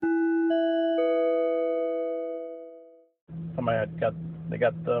somebody they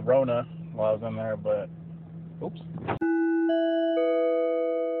got the Rona while I was in there, but oops.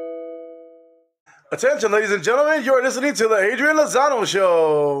 Attention, ladies and gentlemen, you're listening to the Adrian Lozano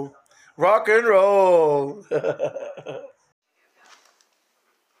Show. Rock and roll.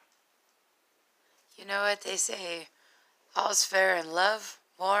 You know what they say, all's fair in love,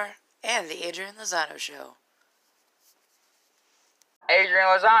 war, and the Adrian Lozano Show. Adrian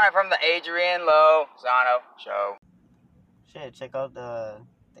Lozano from the Adrian Lozano Show. Shit, check out the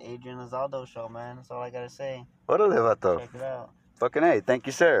Adrian Lozano Show, man. That's all I gotta say. Orale, vato. Check it out. Fucking A. Thank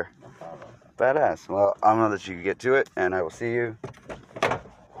you, sir. No problem. Badass. Well, I'm gonna let you get to it, and I will see you.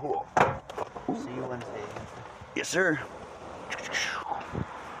 See you Wednesday. Yes, sir.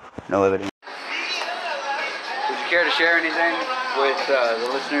 No evidence. Would you care to share anything with the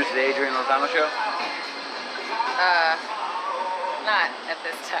listeners of the Adrian Lozano Show? Not at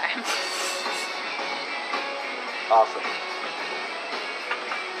this time. Awesome.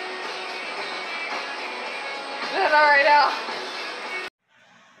 Not right now.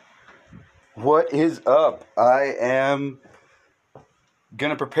 What is up? I am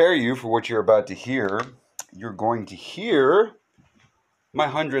gonna prepare you for what you're about to hear. You're going to hear my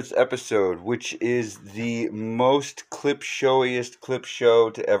 100th episode, which is the most clip-showiest clip show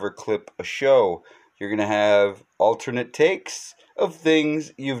to ever clip a show. You're gonna have alternate takes of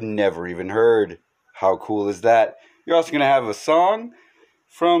things you've never even heard. How cool is that? You're also gonna have a song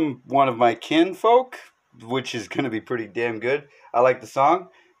from one of my kinfolk, which is gonna be pretty damn good. I like the song.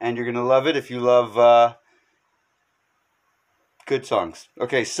 And you're going to love it if you love good songs.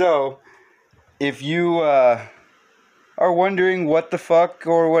 Okay, so if you are wondering what the fuck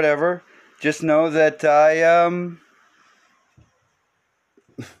or whatever, just know that I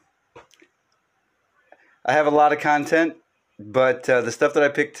have a lot of content, but the stuff that I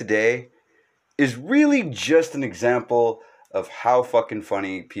picked today is really just an example of how fucking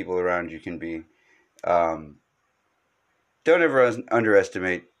funny people around you can be. Don't ever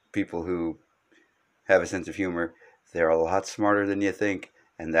underestimate people who have a sense of humor. They're a lot smarter than you think,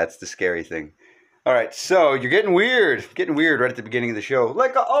 and that's the scary thing. All right, so you're getting weird right at the beginning of the show,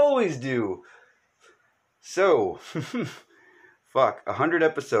 like I always do. So, 100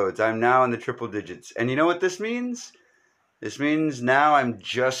 episodes. I'm now in the triple digits, and you know what this means? This means now I'm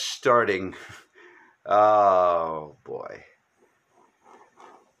just starting. Oh boy.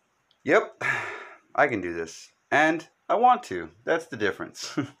 Yep, I can do this, and I want to. That's the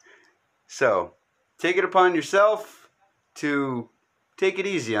difference. So, take it upon yourself to take it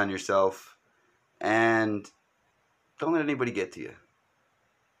easy on yourself and don't let anybody get to you.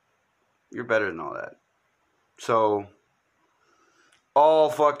 You're better than all that. So, all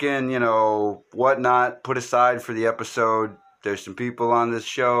fucking, whatnot put aside for the episode. There's some people on this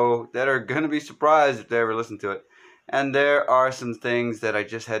show that are going to be surprised if they ever listen to it. And there are some things that I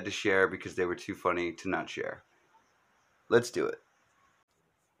just had to share because they were too funny to not share. Let's do it.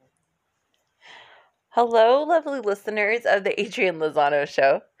 Hello, lovely listeners of the Adrian Lozano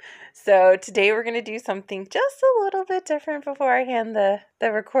Show. So today we're going to do something just a little bit different before I hand the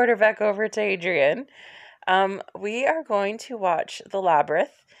recorder back over to Adrian. We are going to watch The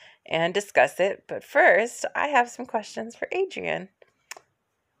Labyrinth and discuss it. But first, I have some questions for Adrian.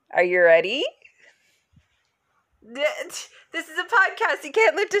 Are you ready? This is a podcast. You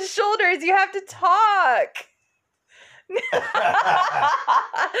can't lift his shoulders. You have to talk. He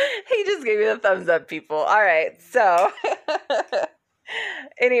just gave me the thumbs up, people. All right, so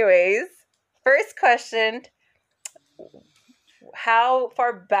anyways, first question, how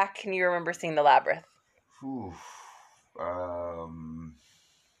far back can you remember seeing The Labyrinth? Middle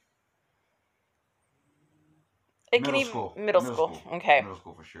school. Middle school. Okay. Middle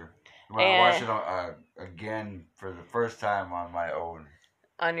school for sure. When I watched it again for the first time on my own.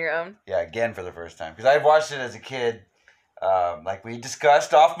 On your own? Yeah, again for the first time. Because I had watched it as a kid, like we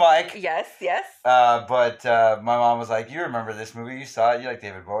discussed off mic. Yes. But my mom was like, "You remember this movie? You saw it. You like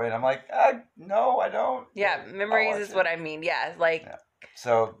David Bowie?" And I'm like, "No, I don't." Yeah, memories is what I mean. Yeah, like. Yeah.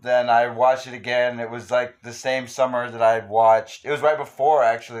 So then I watched it again. It was like the same summer that I had watched. It was right before,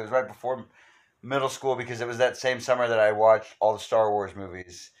 actually. It was right before middle school because it was that same summer that I watched all the Star Wars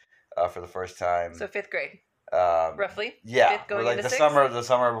movies for the first time. So 5th grade. Roughly. Yeah, 5th going like into the 6th? the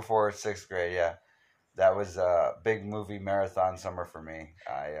summer before 6th grade. Yeah, that was a big movie marathon summer for me.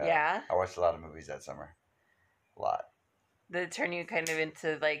 I watched a lot of movies that summer, a lot. Did it turn you kind of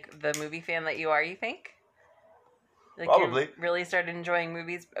into like the movie fan that you are? You think? Like Probably. You really started enjoying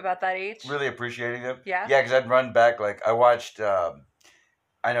movies about that age? Really appreciating them. Yeah. Yeah, because I'd run back. Like I watched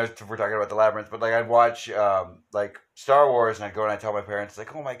I know we're talking about the Labyrinth, but like I'd watch like Star Wars, and I'd go and I'd tell my parents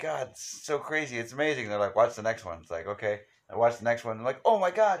like, "Oh my god, it's so crazy, it's amazing." And they're like, "Watch the next one." It's like, okay. I watch the next one, and they're like, "Oh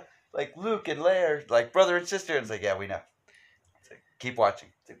my god, like Luke and Leia, are like brother and sister." And it's like, "Yeah, we know." It's like, keep watching.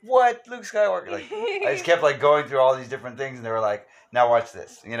 It's like, what, Luke Skywalker? Like I just kept like going through all these different things, and they were like, "Now watch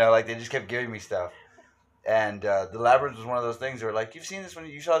this." You know, like they just kept giving me stuff. And the Labyrinth was one of those things. They were like, "You've seen this when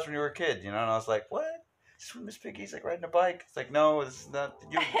you saw this when you were a kid," you know. And I was like, "What? This is when Miss Piggy's like riding a bike?" It's like, "No, this is not.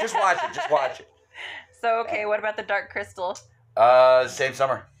 You just watch it. Just watch it." So okay, what about the Dark Crystal? Same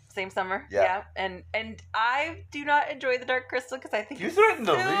summer. Same summer. Yeah. And I do not enjoy the Dark Crystal because I think You it's threatened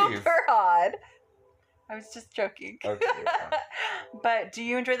to leave. super odd. I was just joking. Okay. But do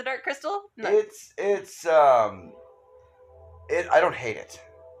you enjoy the Dark Crystal? No. I don't hate it.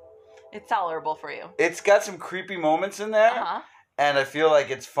 It's tolerable for you. It's got some creepy moments in there, Uh-huh. and I feel like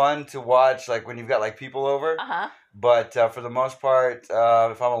it's fun to watch, like when you've got like people over. Uh-huh. But for the most part,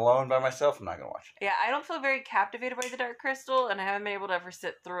 if I'm alone by myself, I'm not gonna watch it. Yeah, I don't feel very captivated by the Dark Crystal, and I haven't been able to ever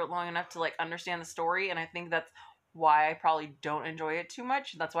sit through it long enough to like understand the story, and I think that's why I probably don't enjoy it too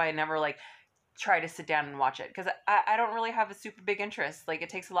much. That's why I never like try to sit down and watch it, because I don't really have a super big interest. Like it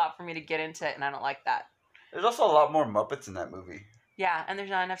takes a lot for me to get into it, and I don't like that. There's also a lot more Muppets in that movie. Yeah, and there's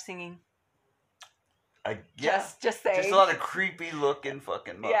not enough singing. Yeah. Just saying. Just a lot of creepy looking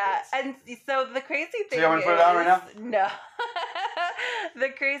fucking Muppets. Yeah, and so the crazy thing you want me to put it on right now? No. The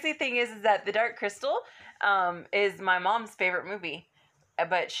crazy thing is that the Dark Crystal is my mom's favorite movie.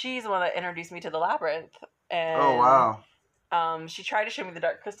 But she's the one that introduced me to the Labyrinth. And, oh, wow. She tried to show me the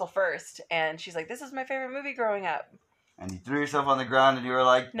Dark Crystal first, and she's like, "This is my favorite movie growing up." And you threw yourself on the ground and you were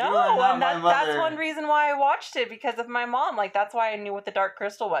like, "No," "You are not and my mother." that's one reason why I watched it, because of my mom. Like, that's why I knew what the Dark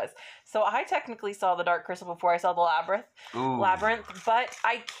Crystal was. So I technically saw the Dark Crystal before I saw the Labyrinth, but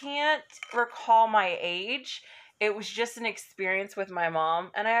I can't recall my age. It was just an experience with my mom,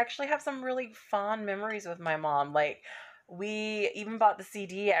 and I actually have some really fond memories with my mom. Like, we even bought the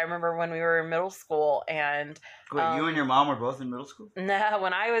CD. I remember when we were in middle school, and Wait, you and your mom were both in middle school? no,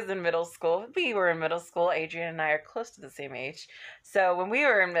 when I was in middle school, we were in middle school. Adrian and I are close to the same age. So when we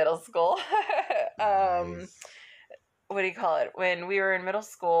were in middle school, Nice. what do you call it? When we were in middle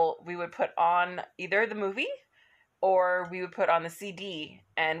school, we would put on either the movie or we would put on the CD,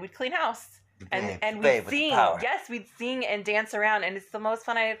 and we'd clean house. And we'd sing. Yes, we'd sing and dance around, and it's the most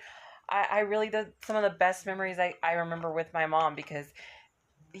fun I really, some of the best memories I remember with my mom, because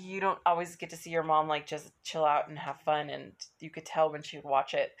you don't always get to see your mom like just chill out and have fun, and you could tell when she would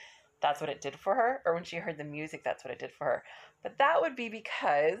watch it, that's what it did for her, or when she heard the music, that's what it did for her. But that would be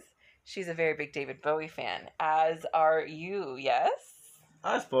because she's a very big David Bowie fan, as are you, yes?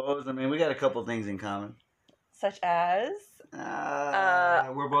 I suppose. I mean, we got a couple things in common. Such as?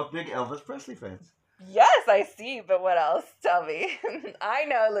 We're both big Elvis Presley fans. Yes, I see, but what else? Tell me. I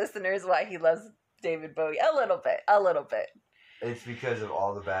know, listeners, why he loves David Bowie. A little bit. It's because of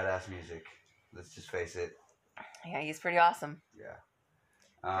all the badass music. Let's just face it. Yeah, he's pretty awesome. Yeah.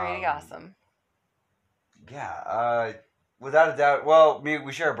 Pretty awesome. Yeah. Without a doubt, well,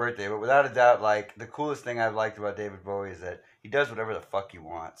 we share a birthday, but without a doubt, like, the coolest thing I've liked about David Bowie is that he does whatever the fuck he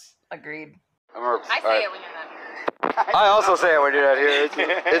wants. Agreed. I say it when you're not here. I also say it when you're not here.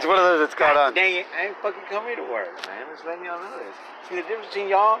 It's one of those that's caught on. Dang it, I ain't fucking come here to work, man. Just letting y'all know this. See, the difference between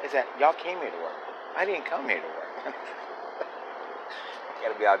y'all is that y'all came here to work. I didn't come here to work.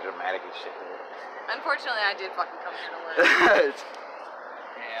 Gotta be all dramatic and shit. Unfortunately, I did fucking come here to work. Yeah,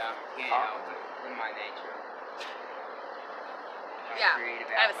 can't help it. In my nature. Yeah,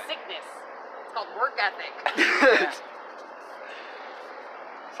 I have a sickness. It's called work ethic.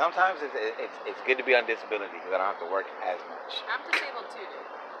 Sometimes it's good to be on disability because I don't have to work as much. I'm disabled too, dude.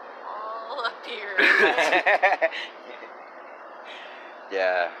 All up here.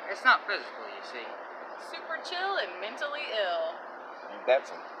 Yeah. It's not physical, you see. Super chill and mentally ill.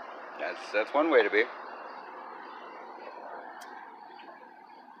 That's one way to be.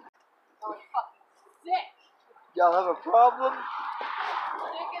 I'm fucking sick. Y'all have a problem?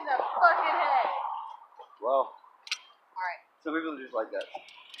 Sick in the fucking head. Well, Alright. some people are just like that.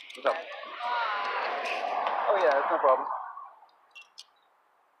 What's up? Oh yeah, that's no problem.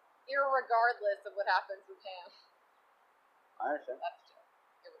 Irregardless of what happens with him. I understand. That's true.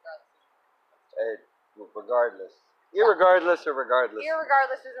 Irregardless. Regardless. Irregardless or regardless?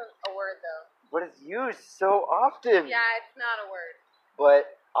 Irregardless isn't a word, though. But it's used so often. Yeah, it's not a word.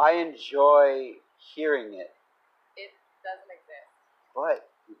 But I enjoy hearing it. It doesn't exist. But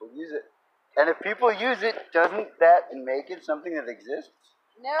people use it. And if people use it, doesn't that make it something that exists?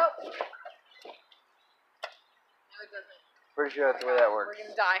 Nope. No, it doesn't. Pretty sure that's the way that works. We're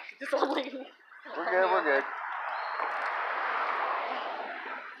gonna die. Just only. We're good.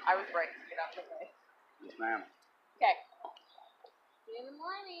 I was right to get out of the way. Yes, ma'am. Okay. See you in the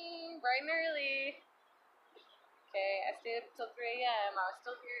morning, bright and early. Okay, I stayed up until 3 a.m. I was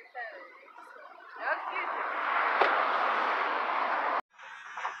still here at 7. No excuses.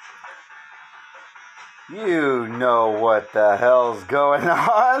 You know what the hell's going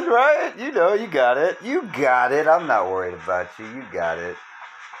on, right? You know, you got it. You got it. I'm not worried about you. You got it.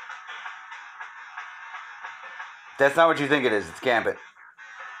 That's not what you think it is. It's Gambit.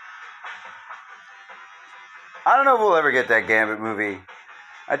 I don't know if we'll ever get that Gambit movie.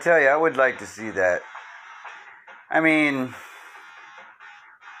 I tell you, I would like to see that. I mean,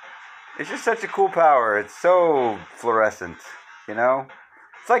 it's just such a cool power. It's so fluorescent, you know?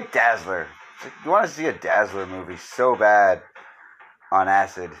 It's like Dazzler. It's like, you want to see a Dazzler movie so bad on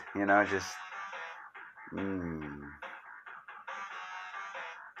acid, you know? Just, the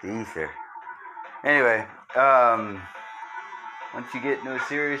ether. Anyway, once you get into a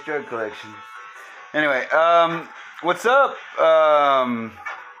serious drug collection. Anyway, what's up?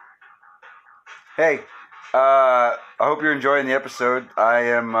 Hey, I hope you're enjoying the episode. I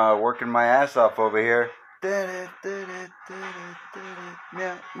am working my ass off over here.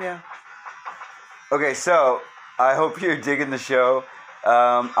 Okay, so I hope you're digging the show.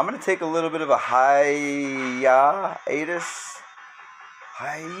 I'm going to take a little bit of a hiatus.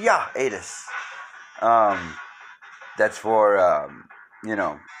 That's for,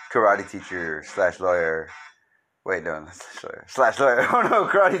 karate teacher / lawyer. Wait, no, not / lawyer. Oh no,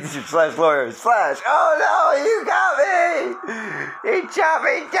 karate teacher / lawyer / oh no, you got me! He chopped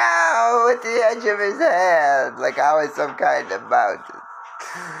me down with the edge of his hand like I was some kind of mountain.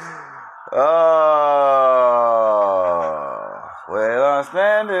 Oh, well, I'm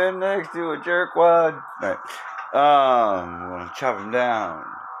standing next to a jerkwad. Alright, I'm gonna chop him down.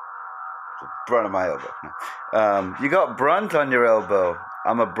 The brunt of my elbow. No. You got brunt on your elbow.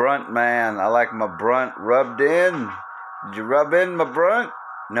 I'm a brunt man. I like my brunt rubbed in. Did you rub in my brunt?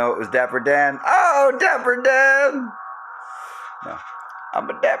 No, it was Dapper Dan. Oh, Dapper Dan! No, I'm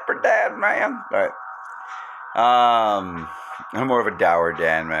a Dapper Dan, man. Alright. I'm more of a dour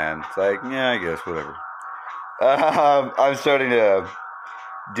Dan, man. It's like, yeah, I guess, whatever. I'm starting to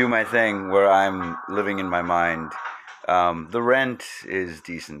do my thing where I'm living in my mind. The rent is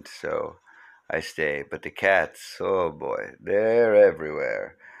decent, so I stay. But the cats, oh boy, they're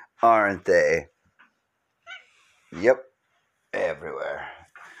everywhere, aren't they? Yep, everywhere.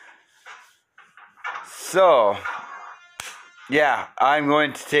 So, yeah, I'm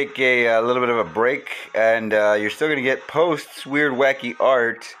going to take a little bit of a break, and you're still going to get posts, weird, wacky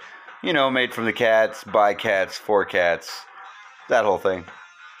art, you know, made from the cats, by cats, for cats, that whole thing.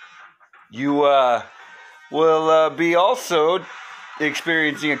 You will be also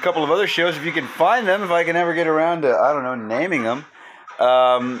experiencing a couple of other shows, if you can find them, if I can ever get around to, I don't know, naming them.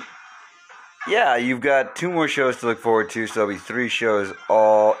 Yeah, you've got 2 more shows to look forward to, so there'll be 3 shows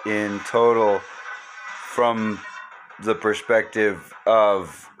all in total from the perspective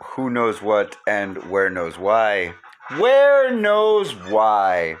of who knows what and where knows why. Where knows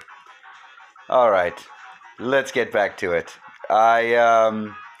why? Alright, let's get back to it. I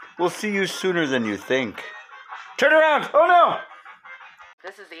will see you sooner than you think. Turn around! Oh no!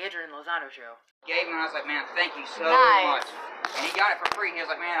 This is the Adrian Lozano show. Gave him and I was like, man, thank you so Nice. much. And he got it for free. He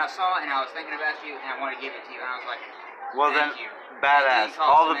was like, man, I saw it and I was thinking about you and I want to give it to you. And I was like, Well thank then, you. badass. It didn't cost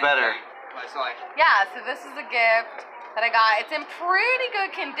All him the better. anything. But it's like, Yeah, so this is a gift that I got. It's in pretty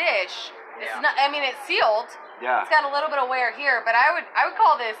good condition. It's Yeah. not, I mean, it's sealed. Yeah. It's got a little bit of wear here, but I would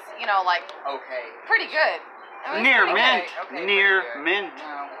call this, you know, like okay. pretty good. I mean, it's Near pretty mint. good. Okay, Near pretty good. mint.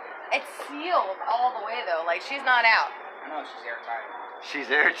 No, It's sealed all the way though. Like she's not out. I know she's airtight. She's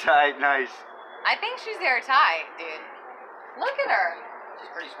airtight, nice. I think she's airtight, dude. Look at her. She's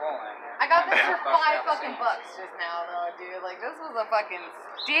pretty swollen. I got this for $5 fucking bucks just now though, dude. Like this was a fucking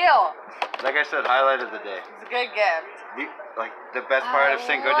steal. Like I said, highlight of the day. It's a good gift. The best part of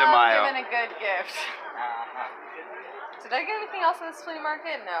Cinco de I love Mayo. giving a good gift. Did I get anything else in this flea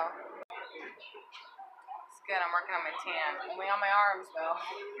market? No. It's good. I'm working on my tan. Only on my arms though.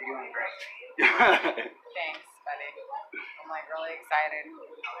 You're doing great. Thanks, buddy. I'm like really excited.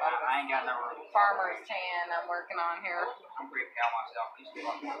 I ain't got no room. Farmer's tan I'm working on here. I'm pretty proud of myself. You should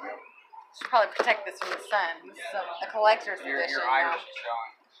fucking do it. Should probably protect this from the sun. This is a collector's edition. Your Irish is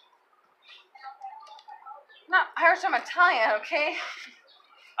showing. Not Irish, I'm Italian, okay?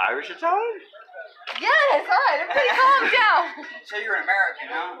 Irish Italian? Yes, alright, everybody calm down. So you're an American,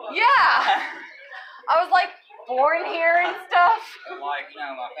 huh? Yeah. I was like born here and stuff. Like, you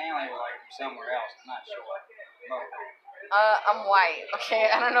know, my family was like from somewhere else. I'm not sure. I'm white, okay?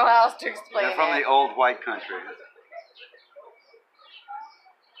 I don't know how else to explain They're from it. the old white country.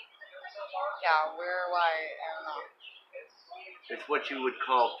 Yeah, we're white and not. It's what you would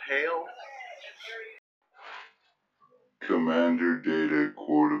call pale. Commander Data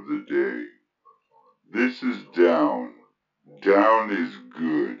quote of the day. This is down. Down is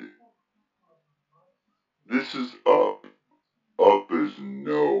good. This is up. Up is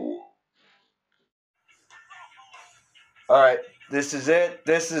no. Alright, this is it.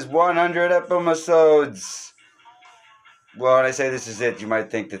 This is 100 episodes. Well, when I say this is it, you might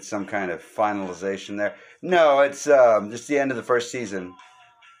think that's some kind of finalization there. No, it's just the end of the first season.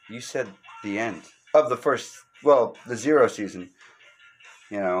 You said the end of the first, well, the 0 season.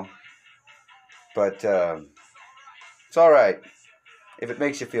 You know. But it's alright if it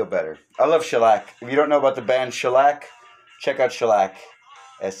makes you feel better. I love Shellac. If you don't know about the band Shellac, check out Shellac.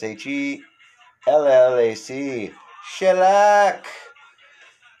 SHELLAC. Shellac.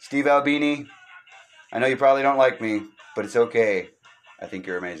 Steve Albini. I know you probably don't like me, but it's okay. I think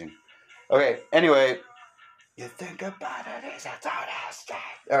you're amazing. Okay, anyway. You think about it as a total.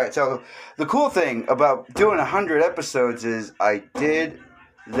 Alright, so the cool thing about doing 100 episodes is I did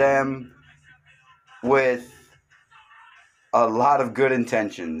them with a lot of good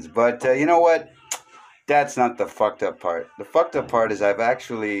intentions. But you know what? That's not the fucked up part. The fucked up part is I've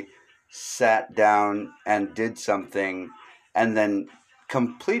actually sat down and did something and then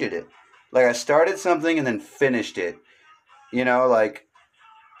completed it. Like I started something and then finished it. You know, like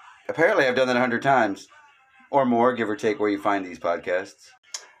apparently I've done that 100 times or more, give or take where you find these podcasts.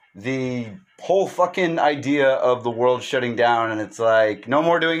 The whole fucking idea of the world shutting down and it's like, no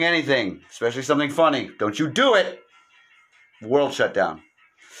more doing anything, especially something funny. Don't you do it. World shut down.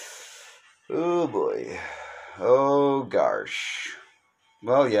 Oh boy. Oh gosh.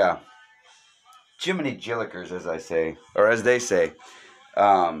 Well, yeah. Jiminy Jillikers, as I say, or as they say.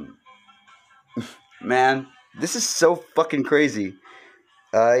 Man, this is so fucking crazy.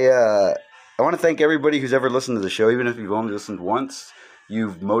 I want to thank everybody who's ever listened to the show, even if you've only listened once.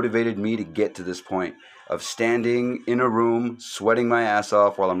 You've motivated me to get to this point of standing in a room, sweating my ass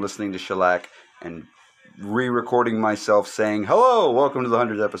off while I'm listening to Shellac and re-recording myself saying, hello, welcome to the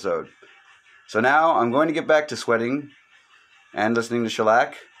 100th episode. So now I'm going to get back to sweating and listening to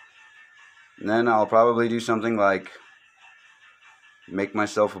Shellac. And then I'll probably do something like make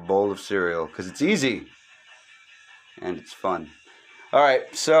myself a bowl of cereal, because it's easy and it's fun. All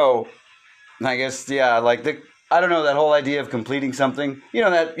right, so I guess, yeah, like I don't know, that whole idea of completing something. You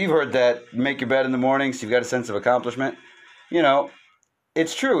know, that you've heard that, make your bed in the morning so you've got a sense of accomplishment. You know,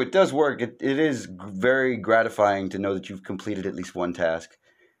 it's true, it does work. It is very gratifying to know that you've completed at least one task.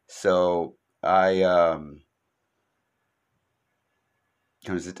 So I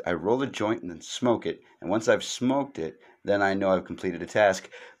roll a joint and then smoke it. And once I've smoked it, then I know I've completed a task.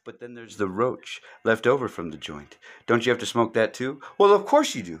 But then there's the roach left over from the joint. Don't you have to smoke that too? Well, of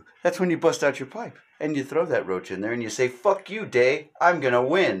course you do. That's when you bust out your pipe. And you throw that roach in there and you say, fuck you, Day. I'm going to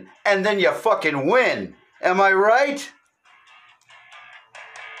win. And then you fucking win. Am I right?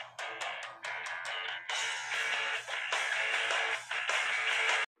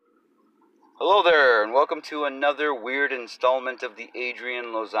 Hello there, and welcome to another weird installment of the Adrian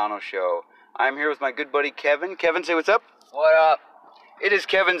Lozano Show. I'm here with my good buddy Kevin. Kevin, say what's up. What up? It is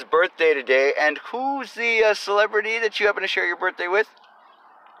Kevin's birthday today, and who's the celebrity that you happen to share your birthday with?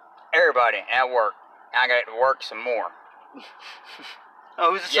 Everybody at work. I got to work some more.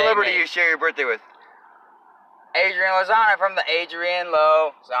 Oh, who's the celebrity me. you share your birthday with? Adrian Lozano from the Adrian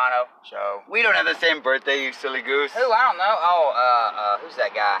Lozano Show. We don't have the same birthday, you silly goose. Who? I don't know. Oh, who's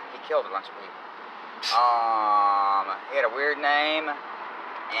that guy? He killed a bunch of people. He had a weird name,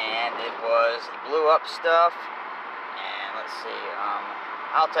 and he blew up stuff. And let's see,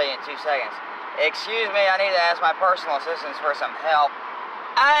 I'll tell you in 2 seconds. Excuse me, I need to ask my personal assistants for some help.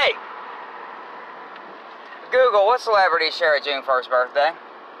 Hey! Google, what celebrity shared June 1st birthday?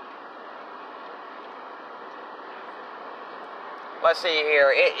 Let's see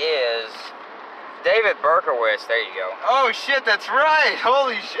here, it is David Berkowitz, there you go. Oh shit, that's right!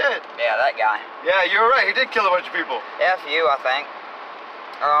 Holy shit! Yeah, that guy. Yeah, you're right, he did kill a bunch of people. F you, I think.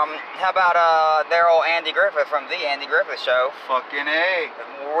 How about their old Andy Griffith from The Andy Griffith Show? Fucking A.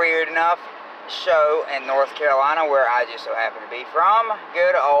 Weird enough show in North Carolina, where I just so happen to be from.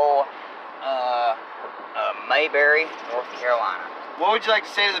 Good old Mayberry, North Carolina. What would you like to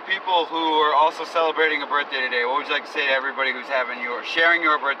say to the people who are also celebrating a birthday today? What would you like to say to everybody who's sharing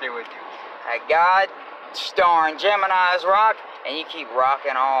your birthday with you? God darn Gemini's rock, and you keep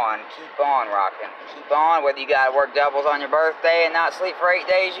rocking on. Keep on rocking. Keep on, whether you gotta work doubles on your birthday and not sleep for 8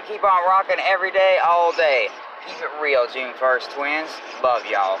 days, you keep on rocking every day, all day. Keep it real, June 1st, twins. Love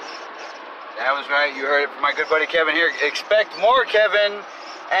y'all. That was right. You heard it from my good buddy Kevin here. Expect more, Kevin.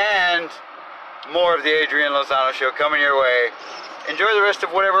 And more of the Adrian Lozano Show coming your way. Enjoy the rest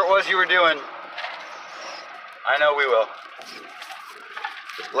of whatever it was you were doing. I know we will.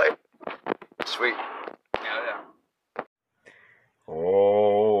 Later. Sweet. Yeah.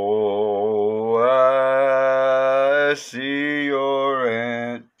 Oh, I see your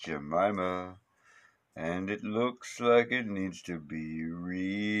Aunt Jemima, and it looks like it needs to be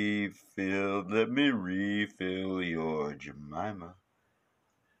refilled. Let me refill your Jemima.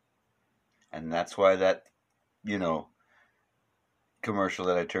 And that's why that, commercial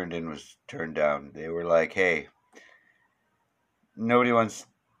that I turned in was turned down. They were like, hey, nobody wants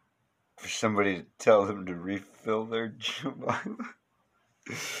for somebody to tell them to refill their Jemima.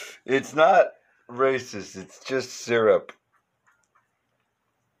 It's not racist, it's just syrup.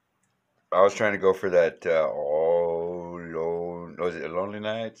 I was trying to go for that, was it Lonely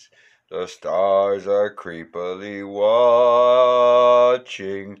Nights? The stars are creepily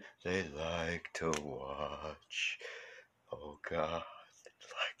watching. They like to watch. Oh God, they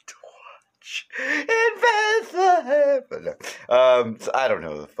like to watch in Bethlehem. But no. So I don't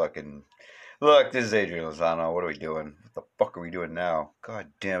know the fucking. Look, this is Adrian Lozano. What are we doing? What the fuck are we doing now?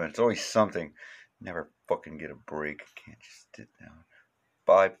 God damn it, it's always something. Never fucking get a break. Can't just sit down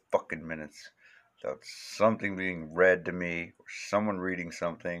 5 fucking minutes without something being read to me, or someone reading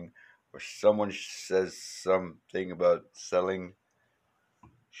something, or someone says something about selling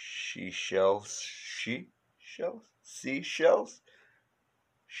seashells?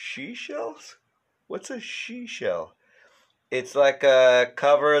 What's a she-shell? It's like a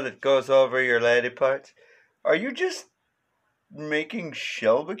cover that goes over your lady parts. Are you just making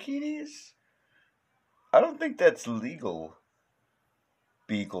shell bikinis? I don't think that's legal.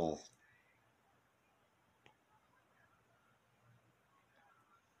 Beagle.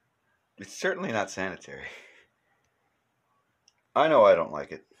 It's certainly not sanitary. I know I don't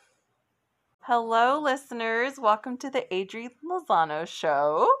like it. Hello, listeners. Welcome to the Adrian Lozano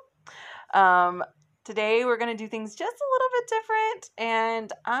Show. Today we're going to do things just a little bit different,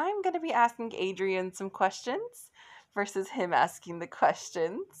 and I'm going to be asking Adrian some questions versus him asking the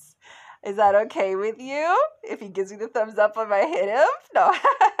questions. Is that okay with you? If he gives me the thumbs up when I hit him? No.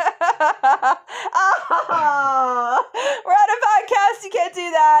 Oh, we're on a podcast. You can't do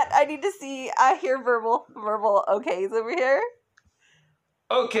that. I need to see. I hear verbal okays over here.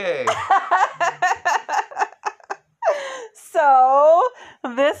 Okay. So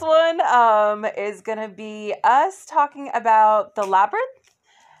this one is gonna be us talking about the Labyrinth,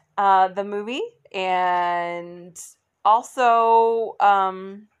 the movie, and also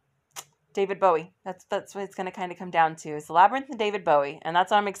David Bowie. That's what it's gonna kind of come down to. Is the Labyrinth and David Bowie, and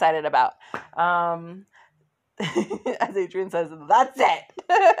that's what I'm excited about. As Adrian says, that's it.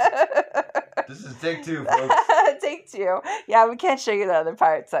 This is take 2, folks. Take 2. Yeah, we can't show you the other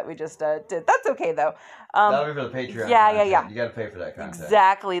parts that we just did. That's okay, though. That'll be for the Patreon. Yeah. You got to pay for that content.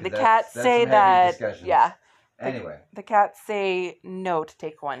 Exactly. The cats say that. Yeah. Anyway. The cats say no to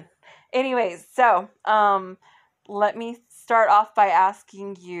take 1. Anyways, so let me start off by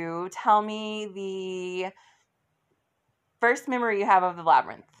asking you, tell me the first memory you have of the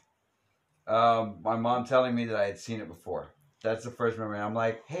Labyrinth. My mom telling me that I had seen it before. That's the first memory. I'm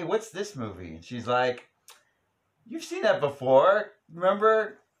like, hey, what's this movie? And she's like, you've seen that before.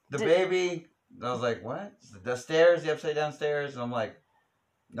 Remember the baby? And I was like, what? The stairs, the upside down stairs? And I'm like,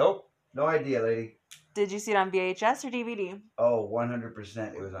 nope, no idea, lady. Did you see it on VHS or DVD? Oh,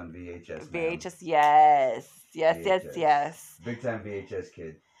 100% it was on VHS. VHS, yes. Yes. Big time VHS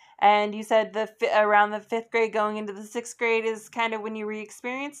kid. And you said around the 5th grade going into the 6th grade is kind of when you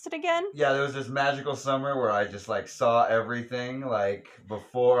re-experienced it again? Yeah, there was this magical summer where I just saw everything.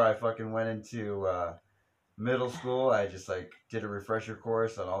 Before I fucking went into middle school, I just did a refresher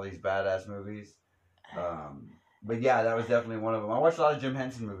course on all these badass movies. But yeah, that was definitely one of them. I watched a lot of Jim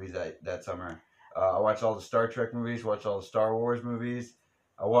Henson movies that summer. I watched all the Star Trek movies, watched all the Star Wars movies.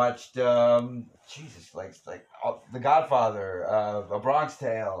 I watched, The Godfather, A Bronx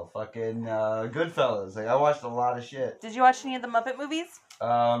Tale, fucking Goodfellas. I watched a lot of shit. Did you watch any of the Muppet movies?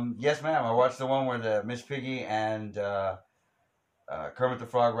 Yes, ma'am. I watched the one where the Miss Piggy and Kermit the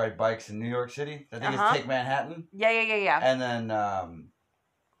Frog ride bikes in New York City. I think it's Take Manhattan. Yeah. And then I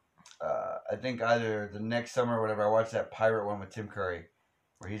think either the next summer or whatever, I watched that pirate one with Tim Curry.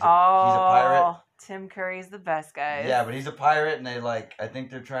 Where he's a pirate. Tim Curry's the best, guys. Yeah, but he's a pirate, and they I think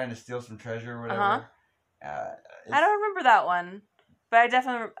they're trying to steal some treasure or whatever. I don't remember that one, but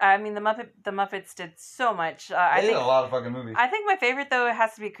I mean, the Muppets did so much. They did a lot of fucking movies. I think my favorite though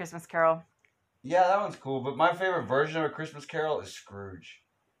has to be Christmas Carol. Yeah, that one's cool, but my favorite version of A Christmas Carol is Scrooge.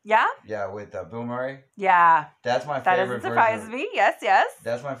 Yeah? Yeah, with Bill Murray. Yeah. That's my That favorite doesn't surprise version. me. Yes, yes.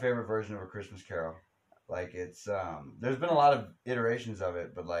 That's my favorite version of A Christmas Carol. Like, it's there's been a lot of iterations of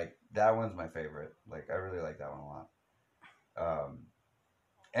it, but like that one's my favorite. Like, I really like that one a lot.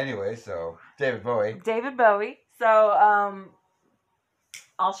 Anyway, so David Bowie. David Bowie. So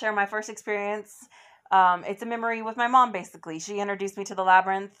I'll share my first experience. It's a memory with my mom, basically. She introduced me to The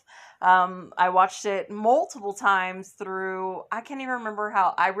Labyrinth. I watched it multiple times through, I can't even remember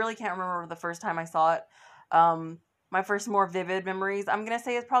I really can't remember the first time I saw it. My first more vivid memories, I'm going to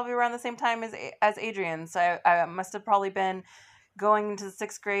say, is probably around the same time as Adrian. So I must have probably been going into the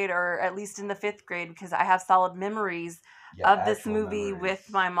 6th grade or at least in the 5th grade, because I have solid memories of this movie with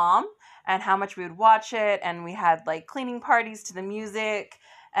my mom and how much we would watch it. And we had like cleaning parties to the music,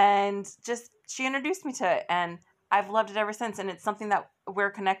 and just she introduced me to it, and I've loved it ever since. And it's something that we're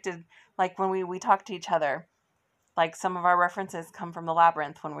connected, like when we talk to each other. Like some of our references come from The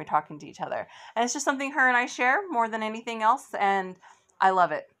Labyrinth when we're talking to each other. And it's just something her and I share more than anything else. And I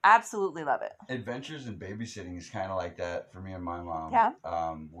love it. Absolutely love it. Adventures in Babysitting is kind of like that for me and my mom. Yeah.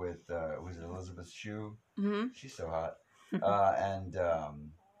 With, was it Elizabeth Shue? Mm-hmm. She's so hot. And, who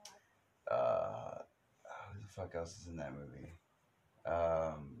the fuck else is in that movie?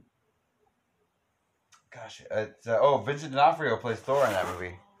 Vincent D'Onofrio plays Thor in that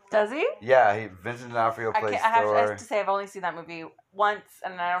movie. Does he? Yeah, Vincent D'Onofrio plays Thor. I have to say, I've only seen that movie once,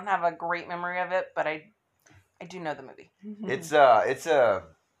 and I don't have a great memory of it, but I do know the movie. It's a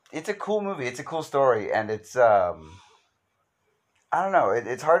cool movie. It's a cool story, and it's I don't know.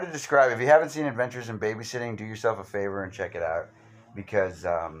 It's hard to describe. If you haven't seen Adventures in Babysitting, do yourself a favor and check it out, because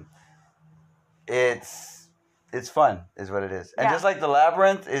it's fun, is what it is. And just like The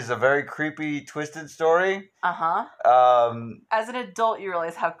Labyrinth is a very creepy, twisted story. As an adult, you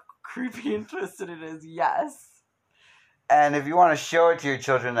realize how creepy and twisted it is. Yes. And if you want to show it to your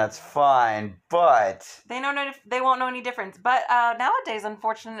children, that's fine. But they won't know any difference. But nowadays,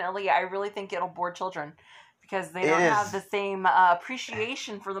 unfortunately, I really think it'll bore children, because they don't have the same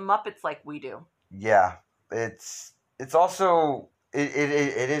appreciation for the Muppets like we do. Yeah, it's also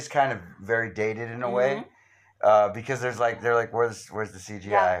it is kind of very dated in a way. Because they're like, where's the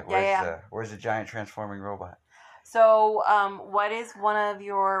CGI? Where's the giant transforming robot? So, what's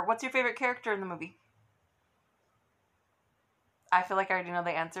your favorite character in the movie? I feel like I already know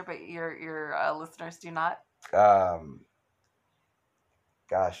the answer, but your listeners do not. I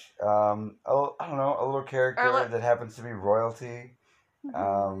don't know, a little character that happens to be royalty.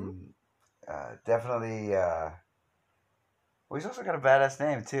 Definitely. Well, he's also got a badass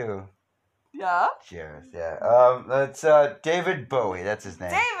name too. Yeah? Cheers, yeah. That's David Bowie, that's his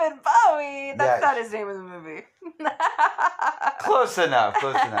name. David Bowie! That's not his name in the movie. Close enough.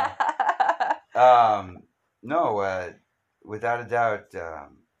 No, without a doubt,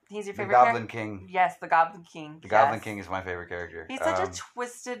 he's your favorite the Goblin King. Yes, the Goblin King. The Goblin King is my favorite character. He's such a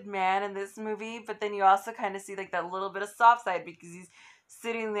twisted man in this movie, but then you also kind of see like that little bit of soft side, because he's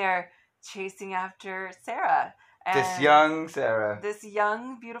sitting there chasing after Sarah. And this young Sarah. This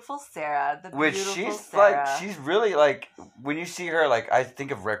young, beautiful Sarah. She's really like, when you see her, like, I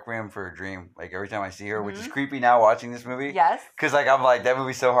think of Requiem for a Dream, like, every time I see her, which is creepy now watching this movie. Yes. Because, like, I'm like, that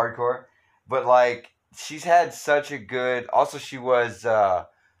movie's so hardcore. But, like, she's had such a good, also she was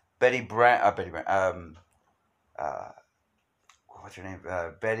Betty Brant, what's her name?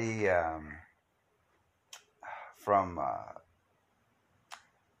 Betty, from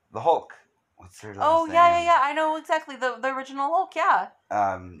The Hulk. What's her last name? Yeah. I know exactly. The original Hulk, yeah.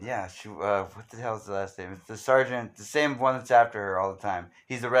 She, what the hell is the last name? It's the sergeant, the same one that's after her all the time.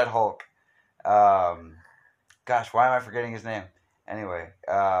 He's the Red Hulk. Gosh, why am I forgetting his name? Anyway,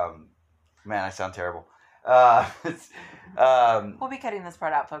 man, I sound terrible. We'll be cutting this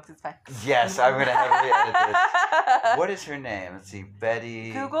part out, folks. It's fine. Yes, I'm going to heavily edit this. What is her name? Let's see.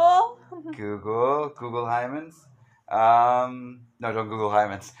 Betty. Google Hymens. No, don't Google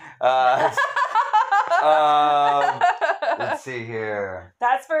Hymens. Let's see here.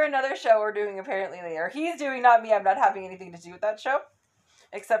 That's for another show we're doing apparently later. He's doing, not me. I'm not having anything to do with that show.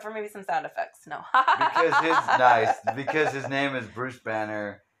 Except for maybe some sound effects. No. Because his name is Bruce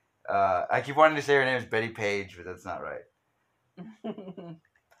Banner. I keep wanting to say her name is Betty Page, but that's not right.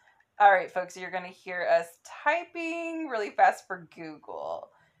 All right, folks, you're going to hear us typing really fast for Google.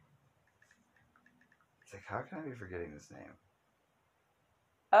 It's like, how can I be forgetting this name?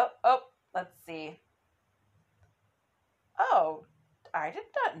 Oh, let's see. Oh, I did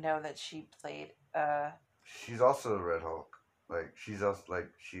not know that she played, She's also the Red Hulk. Did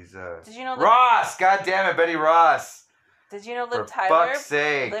you know Ross! God damn it, Betty Ross! Did you know Liv For Tyler? fuck's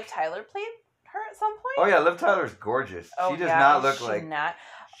sake. Liv Tyler played her at some point? Oh yeah, Liv Tyler's gorgeous. She does not look like...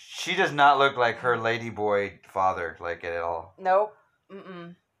 She does not look like her ladyboy father, like at all. Nope.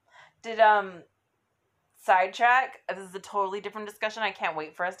 Mm-mm. Did sidetrack? This is a totally different discussion. I can't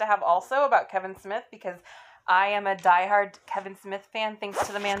wait for us to have also about Kevin Smith, because I am a diehard Kevin Smith fan thanks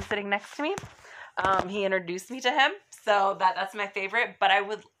to the man sitting next to me. He introduced me to him, so that's my favorite. But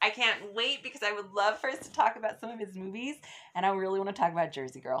I can't wait because I would love for us to talk about some of his movies, and I really want to talk about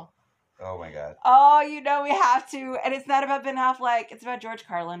Jersey Girl. Oh my God. Oh, we have to, and it's not about Ben Affleck. It's about George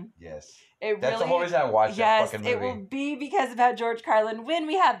Carlin. Yes. That's the whole reason I watched that fucking movie. Yes, it will be because about George Carlin when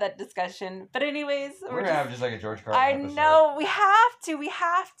we have that discussion. But anyways, we're gonna have just like a George Carlin episode. know, we have to,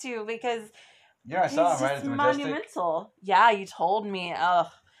 because I saw him right at the Majestic. Monumental. Yeah, you told me.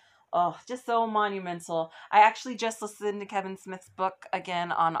 Oh, just so monumental. I actually just listened to Kevin Smith's book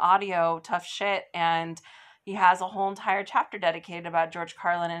again on audio, Tough Shit, and he has a whole entire chapter dedicated about George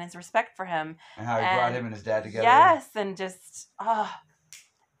Carlin and his respect for him. And how he brought him and his dad together. Yes, and just,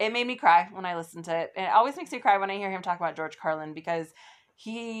 it made me cry when I listened to it. And it always makes me cry when I hear him talk about George Carlin, because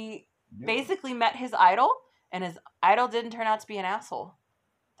he basically met his idol, and his idol didn't turn out to be an asshole.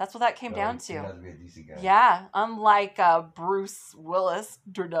 That's what that came down to. He turned out to be a decent guy. Yeah, unlike Bruce Willis,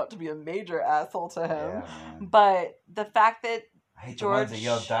 turned out to be a major asshole to him. Yeah, but the fact that I hate George... the ones that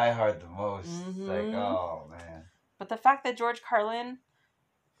yell Die Hard the most. Mm-hmm. It's like, oh, man. But the fact that George Carlin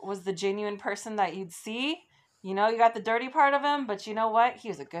was the genuine person that you'd see, you got the dirty part of him, but you know what? He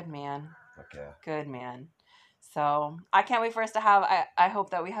was a good man. Fuck yeah. Good man. So I can't wait for us to have, I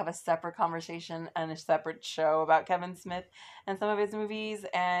hope that we have a separate conversation and a separate show about Kevin Smith and some of his movies.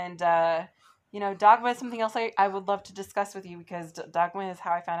 And, Dogma is something else I would love to discuss with you, because Dogma is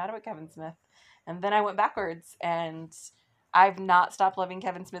how I found out about Kevin Smith. And then I went backwards, and I've not stopped loving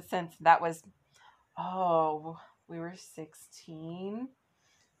Kevin Smith since. That was, we were 16.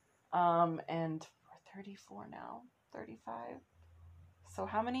 And we're 34 now, 35. So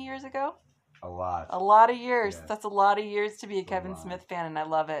how many years ago? A lot. A lot of years. Yeah. That's a lot of years to be a Kevin Smith fan, and I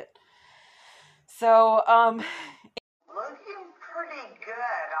love it. So, looking pretty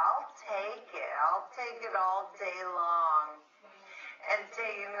good. I'll take it. I'll take it all day long. And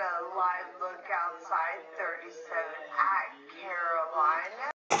taking a live look outside 37 at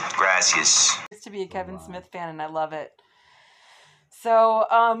Carolina. Gracias. To be a Kevin Smith fan, and I love it. So,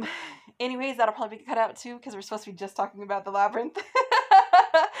 anyways, that'll probably be cut out too, because we're supposed to be just talking about the Labyrinth.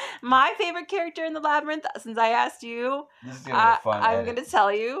 My favorite character in the Labyrinth, since I asked you, this is gonna be fun. I'm gonna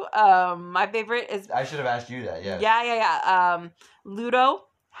tell you. My favorite is. I should have asked you that. Yeah. Yeah. Ludo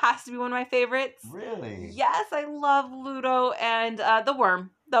has to be one of my favorites. Really? Yes, I love Ludo, and the worm.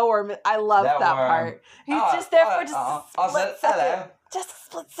 The worm. I love that part. He's just there for just a split second. Just a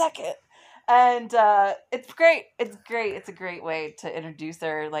split second. And it's great. It's great. It's a great way to introduce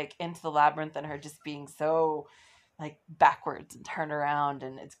her into the Labyrinth, and her just being so backwards and turn around,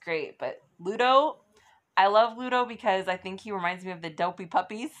 and it's great. But Ludo, I love Ludo because I think he reminds me of the dopey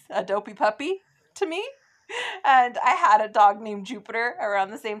puppies. A dopey puppy to me. And I had a dog named Jupiter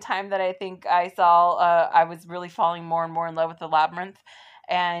around the same time that I think I saw I was really falling more and more in love with the Labyrinth.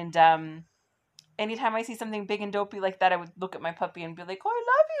 And anytime I see something big and dopey like that, I would look at my puppy and be like, oh, I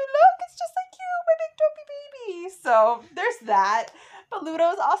love you. Look, it's just like you, my big dopey baby. So there's that. But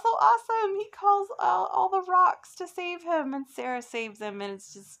Ludo's also awesome. He calls all the rocks to save him, and Sarah saves him, and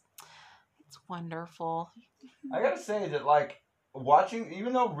it's wonderful. I gotta say that,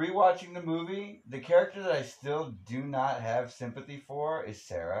 even though rewatching the movie, the character that I still do not have sympathy for is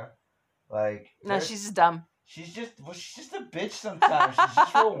Sarah. No, she's just dumb. She's just a bitch sometimes. She's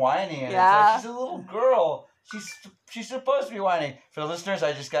just real whiny, and yeah. She's a little girl. She's supposed to be whiny. For the listeners,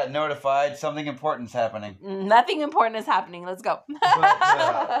 I just got notified something important's happening. Nothing important is happening. Let's go.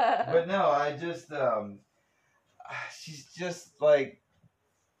 but no, I just she's just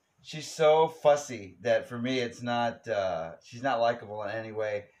she's so fussy that for me it's not she's not likable in any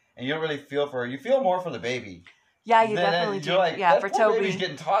way, and you don't really feel for her. You feel more for the baby. Yeah, you definitely do. Yeah, for Toby. Baby's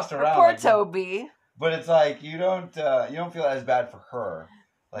getting tossed around. Poor Toby. But it's you don't feel as bad for her.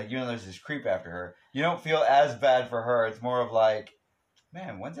 There's this creep after her. You don't feel as bad for her. It's more of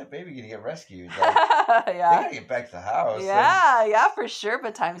man, when's that baby gonna get rescued? Yeah. They gotta get back to the house. Yeah, for sure.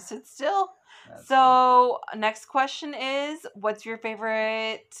 But time stood still. So next question is, what's your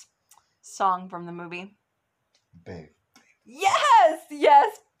favorite song from the movie? Babe. Yes,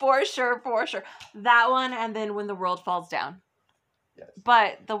 for sure. That one, and then When the World Falls Down. Yes.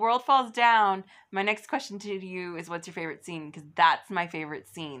 But The World Falls Down, my next question to you is, what's your favorite scene? Because that's my favorite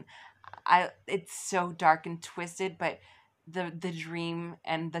scene. It's so dark and twisted, but the dream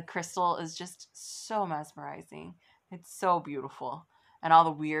and the crystal is just so mesmerizing. It's so beautiful. And all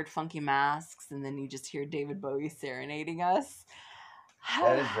the weird, funky masks, and then you just hear David Bowie serenading us.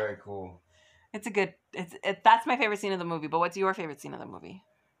 That is very cool. It's a good. That's my favorite scene of the movie. But what's your favorite scene of the movie?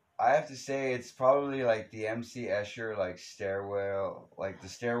 I have to say it's probably like the MC Escher like stairwell, like the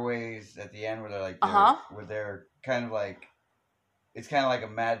stairways at the end where they're like where they're kind of like it's kind of like a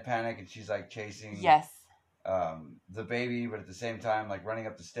mad panic and she's like chasing the baby, but at the same time like running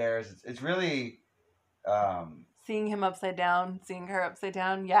up the stairs. It's really seeing him upside down, seeing her upside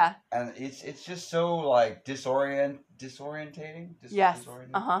down, yeah. And it's just so like disorientating. Yes.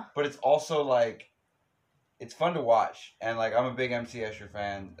 Disorienting. But it's also like it's fun to watch, and like I'm a big MC Escher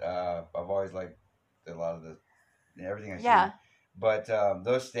fan. I've always liked a lot of everything I see. But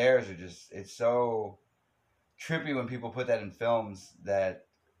those stairs are it's so trippy when people put that in films that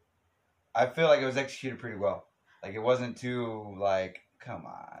I feel like it was executed pretty well. Like it wasn't too like, come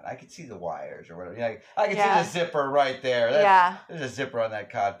on, I could see the wires or whatever. Like I can see the zipper right there. There's a zipper on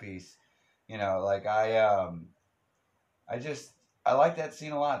that cod piece. You know, like I like that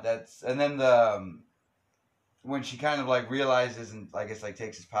scene a lot. And then the when she kind of like realizes and I guess like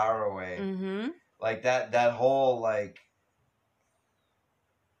takes his power away, like that whole like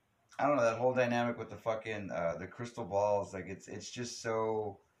I don't know, that whole dynamic with the fucking the crystal balls, like it's just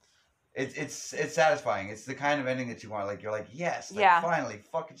so it's satisfying. It's the kind of ending that you want. Like you're like yes, like, finally,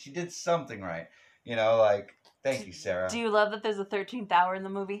 fucking she did something right. You know, like thank you, Sarah. Do you love that there's a 13th hour in the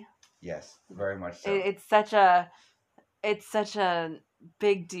movie? Yes, very much so. It's such a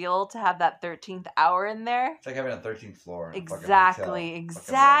big deal to have that 13th hour in there. It's like having a 13th floor. Exactly.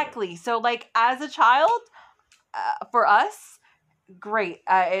 So, like, as a child, for us, great.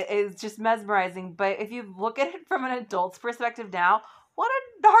 It's just mesmerizing. But if you look at it from an adult's perspective now, what a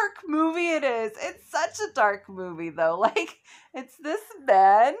dark movie it is. It's such a dark movie, though. Like, it's this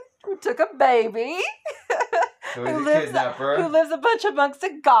man who took a baby. So he's a kidnapper. Who lives a bunch amongst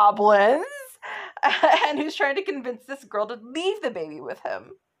the goblins. And who's trying to convince this girl to leave the baby with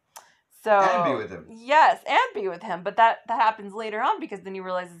him. And be with him. Yes, and be with him. But that happens later on because then he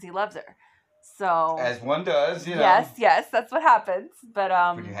realizes he loves her. So as one does, you know. Yes, that's what happens. But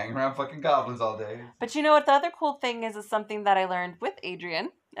when you hang around fucking goblins all day. But you know what? The other cool thing is something that I learned with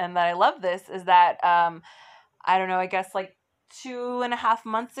Adrian, and that I love this, is that I don't know, I guess like 2.5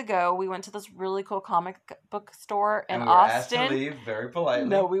 months ago, we went to this really cool comic book store in Austin. Asked to leave very politely.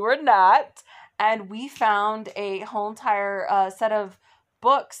 No, we were not. And we found a whole entire set of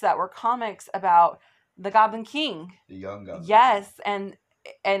books that were comics about the Goblin King. The young Goblin. Yes, and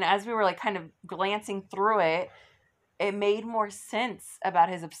as we were like kind of glancing through it, it made more sense about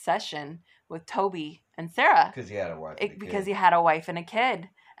his obsession with Toby and Sarah. Because he had a wife. Because he had a wife and a kid.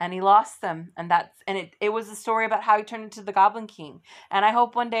 And he lost them, and it was a story about how he turned into the Goblin King. And I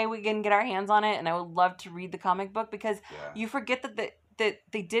hope one day we can get our hands on it, and I would love to read the comic book because you forget that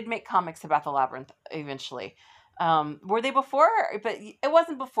they did make comics about the Labyrinth eventually. Were they before? But it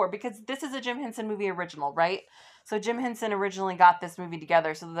wasn't before because this is a Jim Henson movie original, right? So Jim Henson originally got this movie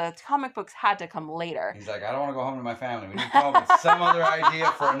together, so the comic books had to come later. He's like, I don't want to go home to my family. We need to come up with some other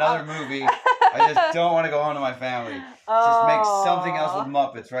idea for another movie. I just don't want to go home to my family. Just make something else with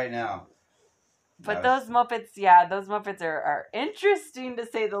Muppets right now. But those Muppets are interesting to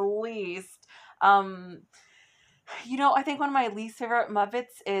say the least. You know, I think one of my least favorite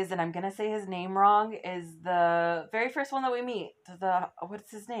Muppets is, and I'm going to say his name wrong, is the very first one that we meet.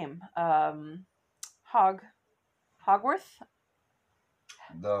 What's his name? Hogwarth?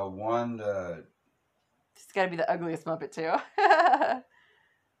 The one, He's got to be the ugliest Muppet, too.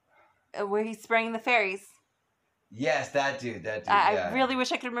 Where he's spraying the fairies. Yes, that dude. I really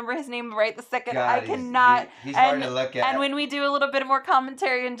wish I could remember his name right this second. God, I cannot. He's hard to look at. And when we do a little bit more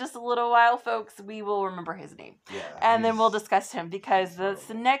commentary in just a little while, folks, we will remember his name. Yeah. And then we'll discuss him because that's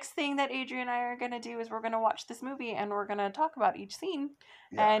the next thing that Adrian and I are going to do is we're going to watch this movie and we're going to talk about each scene.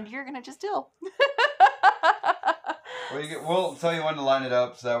 Yeah. And you're going to just deal. We'll tell you when to line it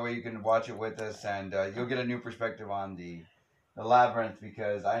up so that way you can watch it with us and you'll get a new perspective on the Labyrinth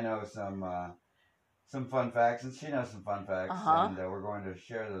because I know some fun facts, and she knows some fun facts, and we're going to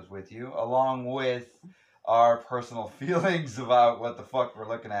share those with you, along with our personal feelings about what the fuck we're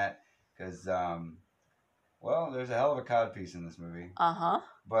looking at, because, well, there's a hell of a codpiece in this movie.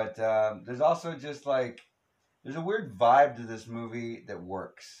 But there's also just, like, there's a weird vibe to this movie that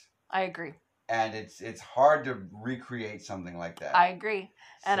works. I agree. And it's hard to recreate something like that. I agree.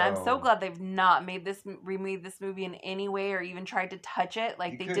 And I'm so glad they've not remade this movie in any way or even tried to touch it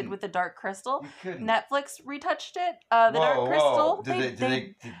like they did with The Dark Crystal. Netflix retouched it. The Dark Crystal.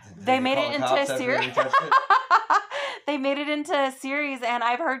 They made it into a series. They made it into a series and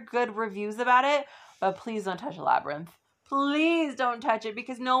I've heard good reviews about it. But please don't touch Labyrinth. Please don't touch it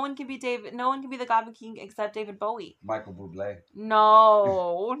because no one can be the Goblin King except David Bowie. Michael Bublé.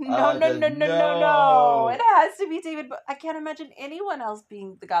 No. No. It has to be David Bowie. I can't imagine anyone else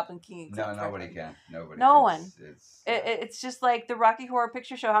being the Goblin King except for nobody him. can. Nobody. No one. It's just like the Rocky Horror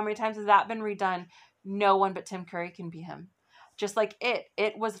Picture Show. How many times has that been redone? No one but Tim Curry can be him. Just like it.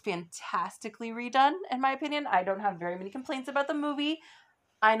 It was fantastically redone, in my opinion. I don't have very many complaints about the movie.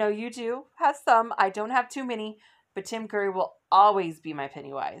 I know you do have some. I don't have too many. But Tim Curry will always be my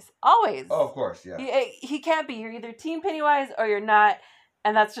Pennywise. Always. Oh, of course, yeah. He can't be. You're either Team Pennywise or you're not.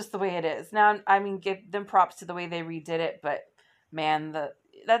 And that's just the way it is. Now, I mean, give them props to the way they redid it. But, man,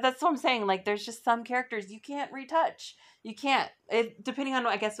 that's what I'm saying. Like, there's just some characters you can't retouch. You can't. Depending on,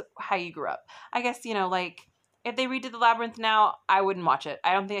 I guess, how you grew up. I guess, like, if they redid The Labyrinth now, I wouldn't watch it.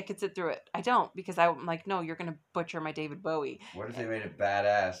 I don't think I could sit through it. I don't. Because I'm like, no, you're going to butcher my David Bowie. What if they made it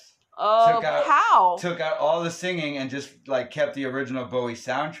badass? Oh, how? Took out all the singing and just like kept the original Bowie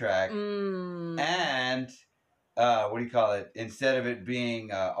soundtrack. And what do you call it? Instead of it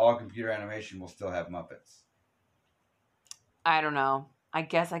being all computer animation, we'll still have Muppets. I don't know. I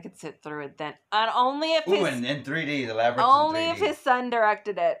guess I could sit through it then. And only if in 3D, the Labyrinth. Only if his son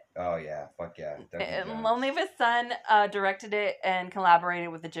directed it. Oh yeah, fuck yeah. Only if his son directed it and collaborated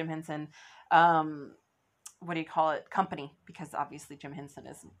with the Jim Henson what do you call it? Company, because obviously Jim Henson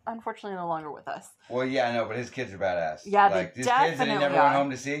is unfortunately no longer with us. Well, yeah, I know, but his kids are badass. Yeah, like, they these definitely kids that he never went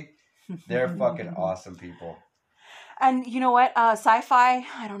home to see, they're fucking awesome people. And you know what? Sci-Fi,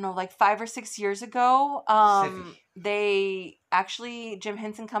 I don't know, like 5 or 6 years ago, they actually, Jim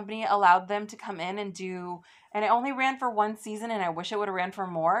Henson Company allowed them to come in and do, and it only ran for 1 season, and I wish it would have ran for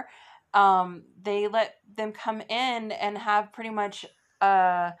more. They let them come in and have pretty much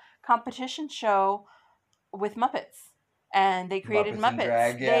a competition show with Muppets, and they created Muppets.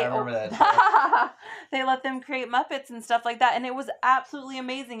 Drag. Yeah, I remember that. They let them create Muppets and stuff like that, and it was absolutely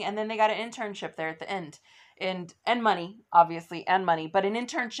amazing. And then they got an internship there at the end, and money, obviously, and money, but an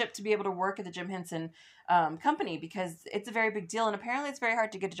internship to be able to work at the Jim Henson Company, because it's a very big deal, and apparently it's very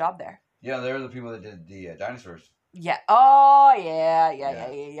hard to get a job there. Yeah, they were the people that did the dinosaurs. Yeah. Oh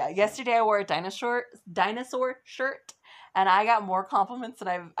yeah. Yesterday I wore a dinosaur shirt. And I got more compliments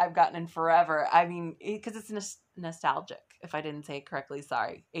than I've gotten in forever. I mean, because it's nostalgic. If I didn't say it correctly,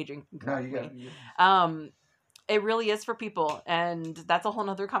 sorry, Adrian can correct me. It really is for people, and that's a whole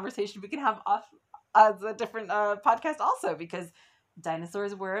nother conversation we can have off as a different podcast also. Because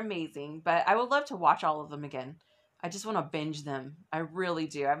dinosaurs were amazing, but I would love to watch all of them again. I just want to binge them. I really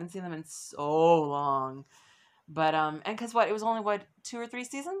do. I haven't seen them in so long. But and because it was only 2 or 3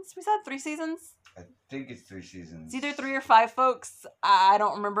 seasons? We said 3 seasons. I think it's 3 seasons. It's either 3 or 5, folks. I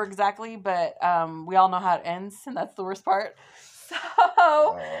don't remember exactly, but we all know how it ends, and that's the worst part.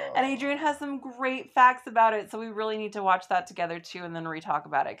 So, and Adrian has some great facts about it, so we really need to watch that together too, and then re-talk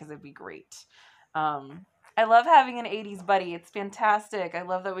about it, because it'd be great. I love having an 80s buddy. It's fantastic. I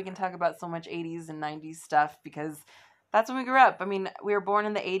love that we can talk about so much 80s and 90s stuff, because that's when we grew up. I mean, we were born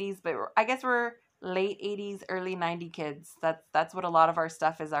in the 80s, but I guess we're late 80s, early 90s kids. That's what a lot of our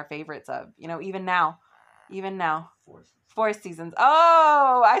stuff is our favorites of. Even now. 4 seasons.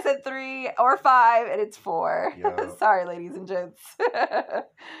 Oh, I said 3 or 5, and it's 4. Yep. Sorry, ladies and gents.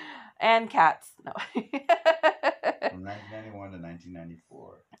 And cats. No. From 1991 to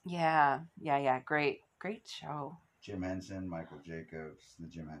 1994. Yeah. Great show. Jim Henson, Michael Jacobs, the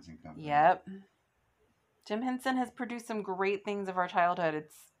Jim Henson Company. Yep. Jim Henson has produced some great things of our childhood.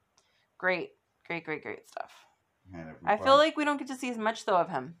 It's great stuff. I feel like we don't get to see as much, though, of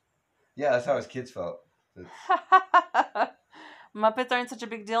him. Yeah, that's how his kids felt. Muppets aren't such a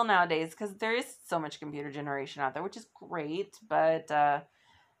big deal nowadays, because there is so much computer generation out there, which is great, but the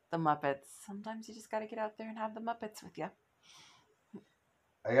Muppets, sometimes you just got to get out there and have the Muppets with you.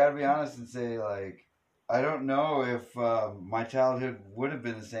 I got to be honest and say, I don't know if my childhood would have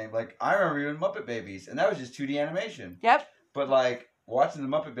been the same. I remember even Muppet Babies, and that was just 2D animation. Yep. But, watching the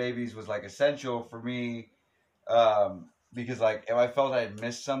Muppet Babies was, essential for me, because, if I felt I had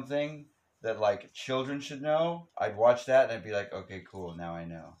missed something that, children should know, I'd watch that, and I'd be like, okay, cool, now I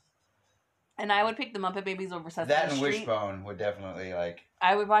know. And I would pick the Muppet Babies over Sesame Street. That and Wishbone would definitely,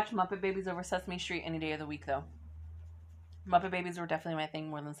 I would watch Muppet Babies over Sesame Street any day of the week, though. Muppet Babies were definitely my thing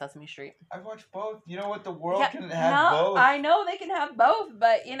more than Sesame Street. I've watched both. You know what? The world can have both. I know they can have both,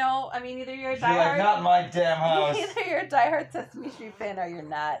 but, either you're a diehard... not in my damn house. Either you're a diehard Sesame Street fan or you're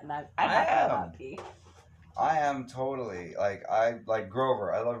not, and I'm not be. I am totally. I like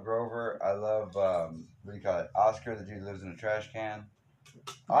Grover. I love Grover. I love, what do you call it? Oscar, the dude who lives in a trash can.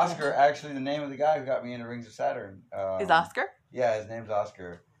 Oscar, actually the name of the guy who got me into Rings of Saturn. Is Oscar? Yeah, his name's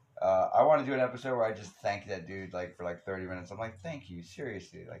Oscar. I want to do an episode where I just thank that dude like for like 30 minutes. I'm like, thank you,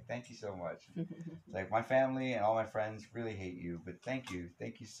 seriously, like thank you so much. Like my family and all my friends really hate you, but thank you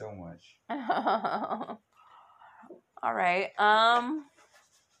so much. All right.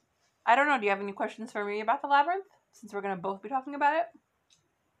 I don't know. Do you have any questions for me about the Labyrinth? Since we're gonna both be talking about it.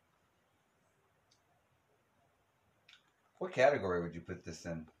 What category would you put this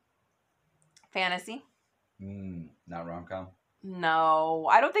in? Fantasy. Not rom-com. No,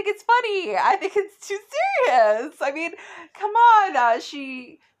 I don't think it's funny. I think it's too serious. I mean, come on.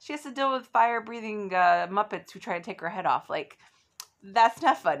 She has to deal with fire-breathing Muppets who try to take her head off. Like, that's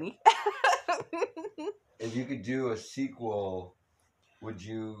not funny. If you could do a sequel, would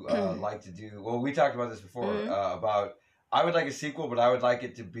you like to do... Well, we talked about this before, about... I would like a sequel, but I would like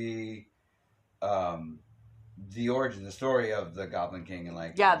it to be the origin, the story of the Goblin King. And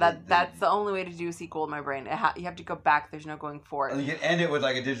like that's the only way to do a sequel in my brain. You have to go back. There's no going forward. You can end it with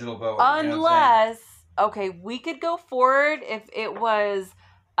like a digital bow. Unless... Okay, we could go forward if it was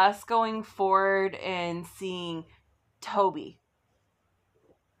us going forward and seeing Toby.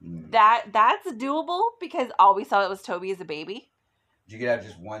 That's doable because all we saw was Toby as a baby. You could have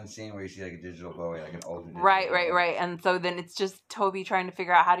just one scene where you see like a digital Bowie, like an old. Right. And so then it's just Toby trying to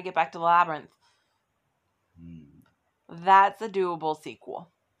figure out how to get back to the labyrinth. That's a doable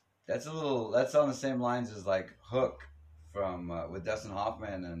sequel. That's on the same lines as like Hook from with Dustin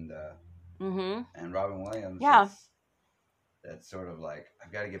Hoffman and Robin Williams. Yeah. That's sort of like,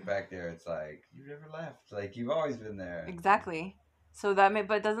 I've got to get back there. It's like, you've never left. Like, you've always been there. Exactly. So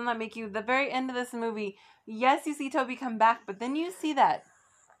but doesn't that make you, the very end of this movie, yes, you see Toby come back, but then you see that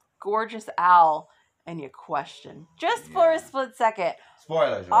gorgeous owl and you question, just for a split second.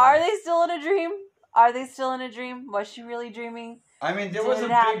 Spoilers. Are they still in a dream? Are they still in a dream? Was she really dreaming? I mean, there was a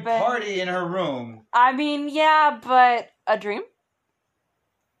big party in her room. I mean, yeah, but a dream?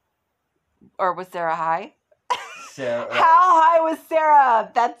 Or was Sarah high? Sarah. How high was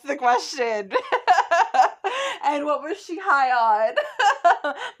Sarah? That's the question. And what was she high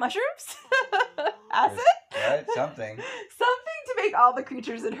on? Mushrooms? Acid? Right, something. Something to make all the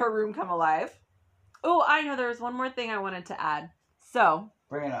creatures in her room come alive. Oh, I know there was one more thing I wanted to add. So,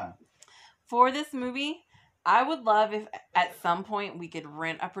 bring it on. For this movie, I would love if at some point we could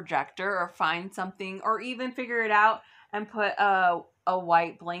rent a projector or find something or even figure it out and put a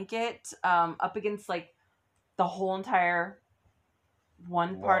white blanket up against like the whole entire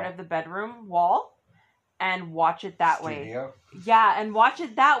part of the bedroom wall and watch it that way. Yeah, and watch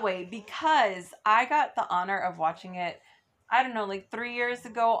it that way because I got the honor of watching it, I don't know, like 3 years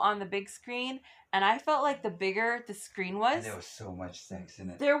ago on the big screen, and I felt like the bigger the screen was, and there was so much sex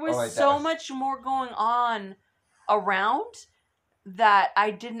in it. There was much more going on around that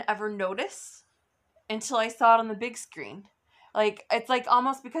I didn't ever notice until I saw it on the big screen. Like, it's like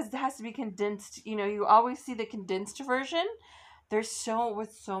almost because it has to be condensed, you know, you always see the condensed version. There's so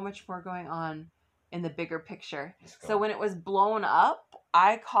much more going on in the bigger picture. So when it was blown up,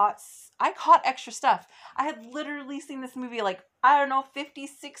 I caught extra stuff. I had literally seen this movie like, I don't know, 50,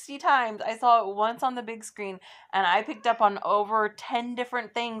 60 times. I saw it once on the big screen and I picked up on over 10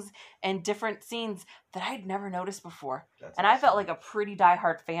 different things and different scenes that I'd never noticed before. That's awesome. I felt like a pretty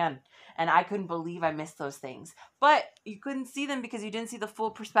diehard fan and I couldn't believe I missed those things. But you couldn't see them because you didn't see the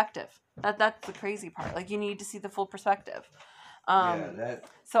full perspective. That's the crazy part. Like, you need to see the full perspective.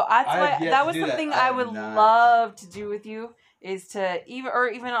 So that's why that was something I would love to do with you, is to even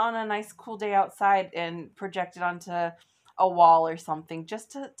on a nice cool day outside and project it onto a wall or something,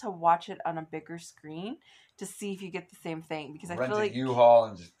 just to watch it on a bigger screen to see if you get the same thing. Because I feel like U-Haul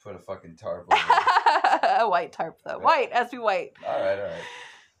and just put a fucking tarp over it. A white tarp though. White, has to be white. All right.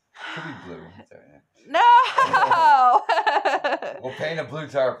 Could be blue. No. We'll paint a blue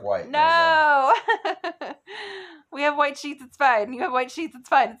tarp white. No. We have white sheets, it's fine. You have white sheets, it's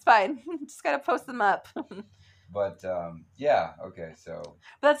fine. Just gotta post them up. But, yeah, okay, so.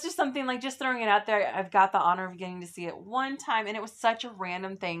 But that's just something, like, just throwing it out there. I've got the honor of getting to see it one time, and it was such a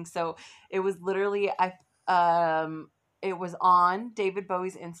random thing. So, it was literally, it was on David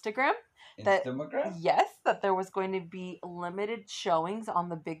Bowie's Instagram. Yes, that there was going to be limited showings on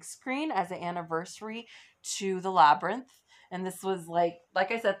the big screen as an anniversary to The Labyrinth. And this was like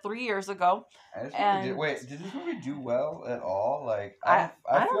I said, 3 years ago. Did this movie do well at all? Like, I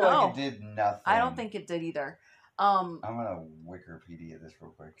feel like it did nothing. I don't think it did either. I'm gonna Wikipedia this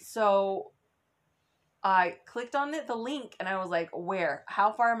real quick. So I clicked on the link and I was like, where?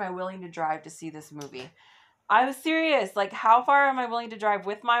 How far am I willing to drive to see this movie? I was serious. Like, how far am I willing to drive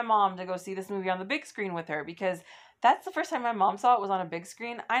with my mom to go see this movie on the big screen with her? Because that's the first time my mom saw it was on a big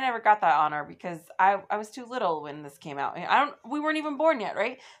screen. I never got that honor because I was too little when this came out. We weren't even born yet,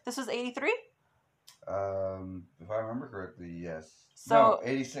 right? This was 83? If I remember correctly, yes. So, no,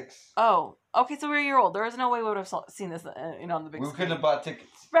 86. Oh, okay, so we're a year old. There was no way we would have seen this, on the big screen. We couldn't have bought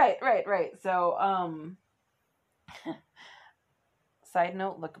tickets. Right. So, side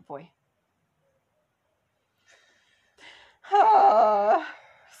note, look a boy.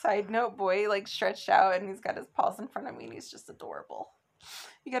 Side note, boy, like stretched out and he's got his paws in front of me and he's just adorable.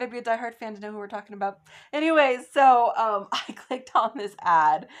 You gotta be a diehard fan to know who we're talking about. Anyways, so I clicked on this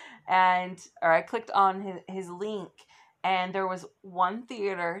ad or I clicked on his link, and there was one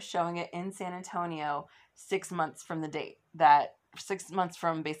theater showing it in San Antonio 6 months from the date, 6 months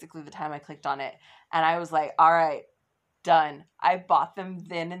from basically the time I clicked on it. And I was like, all right, done. I bought them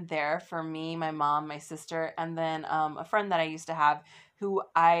then and there for me, my mom, my sister, and then a friend that I used to have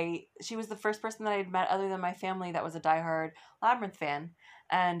she was the first person that I had met other than my family that was a diehard Labyrinth fan.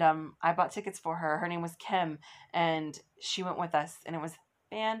 And I bought tickets for her. Her name was Kim, and she went with us, and it was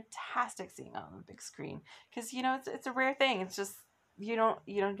fantastic seeing it on the big screen because it's a rare thing. It's just you don't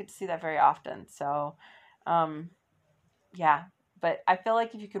get to see that very often. So, yeah. But I feel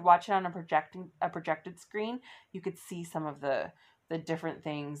like if you could watch it on a projected screen, you could see some of the different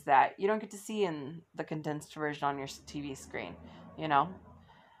things that you don't get to see in the condensed version on your TV screen.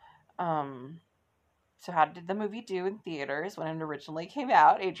 So how did the movie do in theaters when it originally came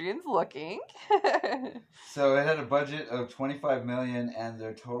out? Adrian's looking. So it had a budget of $25 million, and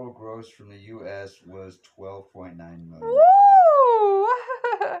their total gross from the U.S. was $12.9 million. Woo!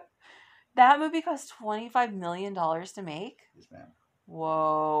 That movie cost $25 million to make? Yes, ma'am.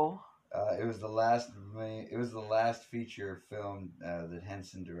 Whoa. It was the last feature film that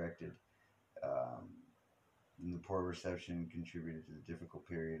Henson directed. And the poor reception contributed to the difficult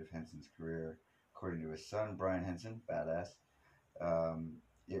period of Henson's career. According to his son, Brian Henson, badass,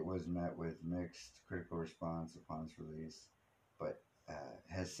 it was met with mixed critical response upon its release, but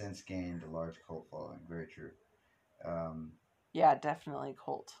has since gained a large cult following. Very true. Yeah, definitely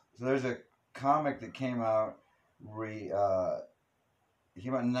cult. So there's a comic that came out. It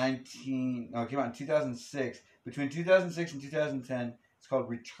came out in 2006. Between 2006 and 2010, it's called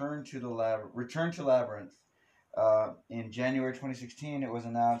Return to Labyrinth. In January 2016, it was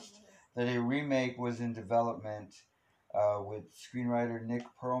announced that a remake was in development with screenwriter Nick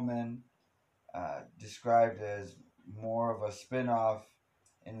Perlman, described as more of a spin-off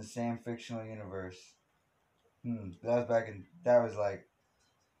in the same fictional universe. That's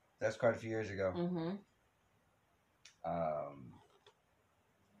quite a few years ago. Mm-hmm.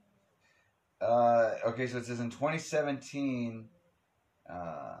 Okay, so it says in 2017,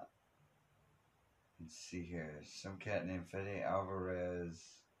 let's see here, some cat named Fede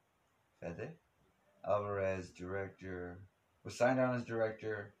Alvarez, director, was signed on as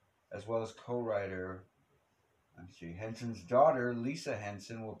director as well as co-writer. Let's see, Henson's daughter, Lisa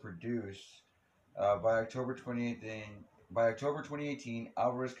Henson, will produce. By October 2018,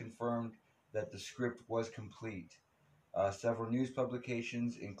 Alvarez confirmed that the script was complete. Several news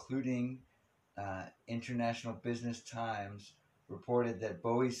publications, including International Business Times, reported that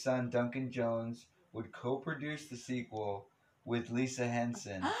Bowie's son, Duncan Jones, would co-produce the sequel with Lisa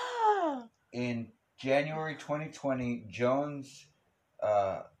Henson. In January 2020, Jones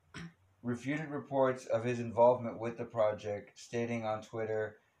refuted reports of his involvement with the project, stating on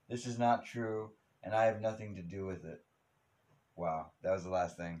Twitter, "This is not true, and I have nothing to do with it." Wow, that was the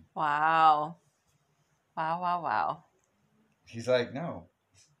last thing. Wow. He's like, no.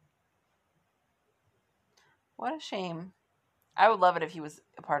 What a shame. I would love it if he was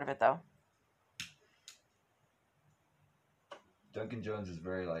a part of it, though. Duncan Jones is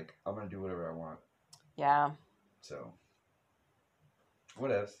very like, I'm going to do whatever I want. Yeah. So,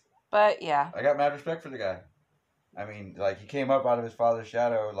 whatevs. But, yeah. I got mad respect for the guy. I mean, like, he came up out of his father's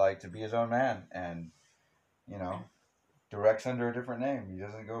shadow, like, to be his own man. And, directs under a different name. He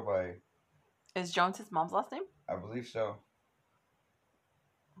doesn't go by... Is Jones his mom's last name? I believe so.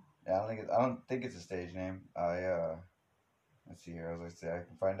 Yeah, I don't think it's a stage name. Let's see here. I was like, say I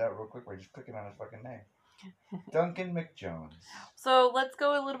can find out real quick by just clicking on his fucking name. Duncan McJones. So let's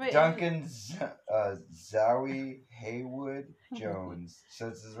go a little bit. Duncan Zowie Haywood Jones. So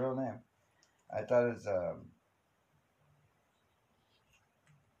it's his real name. I thought it's I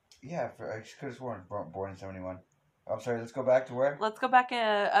could have sworn born in 1971. I'm sorry, let's go back to where? Let's go back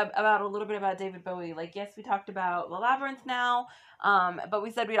about a little bit about David Bowie. Like, yes, we talked about The Labyrinth now, but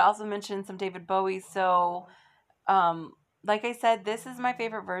we said we'd also mention some David Bowie. So, like I said, this is my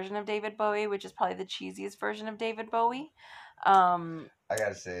favorite version of David Bowie, which is probably the cheesiest version of David Bowie. I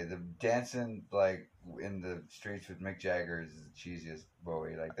gotta say, the dancing like in the streets with Mick Jagger is the cheesiest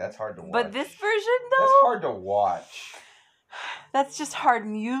Bowie. Like that's hard to watch. But this version, though, that's hard to watch. That's just hard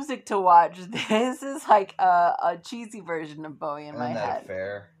music to watch. This is like a cheesy version of Bowie in my Isn't that head.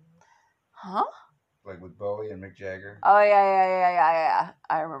 affair? Huh? Like with Bowie and Mick Jagger. Oh yeah.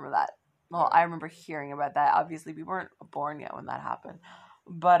 I remember that. Well, I remember hearing about that. Obviously, we weren't born yet when that happened.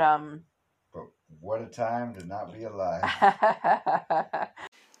 But But what a time to not be alive. Dad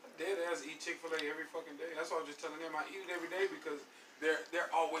has to eat Chick-fil-A every fucking day. That's why I'm just telling them I eat it every day because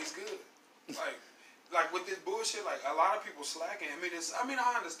they're always good. Like with this bullshit, like a lot of people slacking. I mean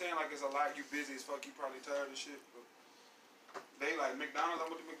I understand like it's a lot. You busy as fuck. You probably tired of shit. But they like McDonald's.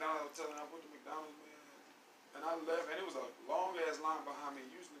 I went to McDonald's. I was telling them I went to McDonald's, man, and I left, and it was a long ass line behind me.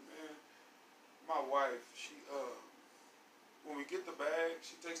 Usually, man, my wife, she when we get the bag,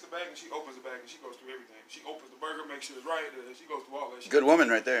 she takes the bag and she opens the bag and she goes through everything. She opens the burger, makes sure it's right. She goes through all that. Good woman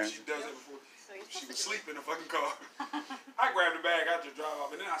right there. She does it before. She was asleep in the fucking car. I grabbed the bag, I just drive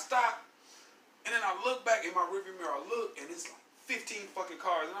off, and then I stop, and then I look back in my rearview mirror. I look, and it's like 15 fucking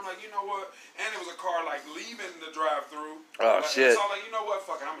cars, and I'm like, you know what? And it was a car like leaving the drive-through. Oh shit! So I'm like, you know what?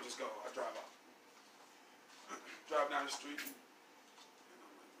 Fuck it, I'm gonna just go. I drive off. Drive down the street. And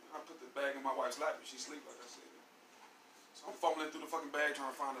I put the bag in my wife's lap, and she sleep like I said. So I'm fumbling through the fucking bag trying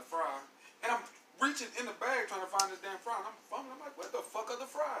to find a fry. And I'm reaching in the bag trying to find this damn fry. And I'm fumbling. I'm like, what the fuck are the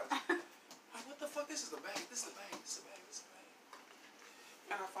fries? Like, what the fuck? This is the bag. This is the bag. This is the bag. This is the bag.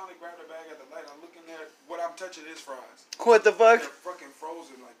 And I finally grabbed the bag at the light. I'm looking there. What I'm touching is fries. What the fuck? They're fucking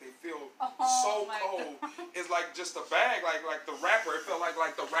frozen. Like, they feel so cold. It's like just a bag. Like the wrapper. It felt like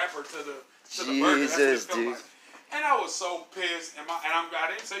the wrapper to the burger. That's what it felt dude. like. And I was so pissed. And I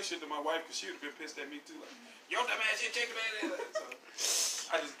didn't say shit to my wife because she would have been pissed at me too. Like, yo, dumb ass, you take the bag. So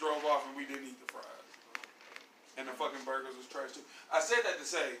I just drove off and we didn't eat the fries. And the fucking burgers was trash too. I said that to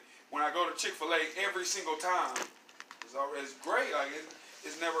say, when I go to Chick-fil-A every single time, it's great. Like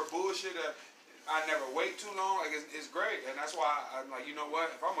it's never bullshit. I never wait too long. Like it's great. And that's why I'm like, you know what?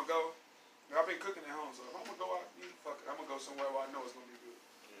 If I'm gonna go, I've been cooking at home, so if I'm gonna go out and eat, fuck it. I'm gonna go somewhere where I know it's gonna be good.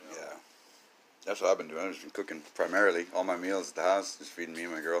 Yeah. That's what I've been doing. I've just been cooking primarily. All my meals at the house, just feeding me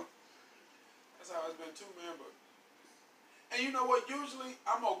and my girl. That's how it's been too, man. But and you know what? Usually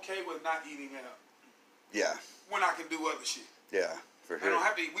I'm okay with not eating out. Yeah. When I can do other shit. Yeah, for I sure. don't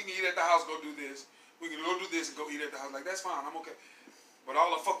have to eat. We can eat at the house, go do this. We can go do this and go eat at the house. Like, that's fine. I'm okay. But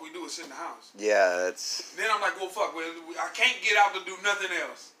all the fuck we do is sit in the house. Yeah, that's... Then I'm like, well, fuck. I can't get out to do nothing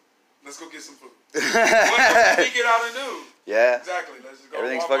else. Let's go get some food. What can we get out and do? Yeah. Exactly. Let's just go.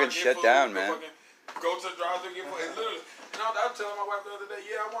 Everything's Walmart, fucking get shut food, down, man. Go to the drive-thru, get food. It's literally. And I was telling my wife the other day,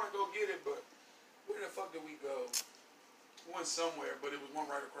 yeah, I want to go get it, but where the fuck did we go? We went somewhere, but it was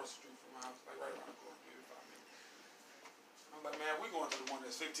one right across the street from my house, like right around the corner. Like, man, we going to the one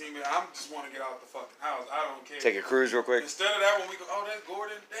that's 15 minutes. I just want to get out the fucking house. I don't care. Take a cruise real quick. Instead of that, when we go, oh, that's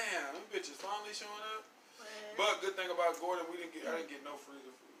Gordon. Damn, them bitches finally showing up. But good thing about Gordon, I didn't get no freezer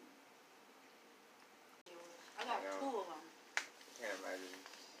food. I got 2 of them. Can't imagine.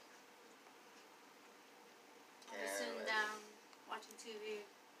 I'm just sitting down, watching TV.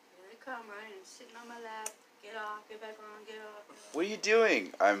 Here they come, right? And sitting on my lap. Get off, get back on, get off. What are you doing?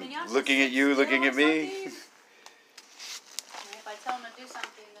 I'm Can y'all looking just at you, sit looking still at or me. something? And if I tell them to do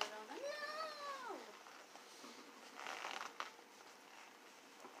something, they don't like, no.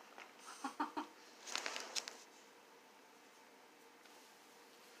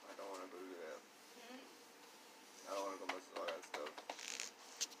 I don't want to go do that. I don't want to go mess with all that stuff.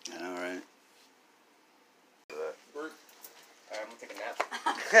 I know, right? I'm gonna take a nap.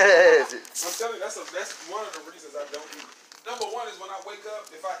 I'm telling you, that's one of the reasons I don't eat. Number one is when I wake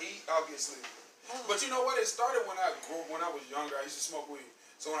up, if I eat, I'll get sleepy. But you know what? It started when I was younger. I used to smoke weed.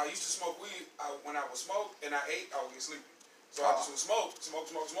 So when I used to smoke weed, when I would smoke and I ate, I would get sleepy. So I just would smoke,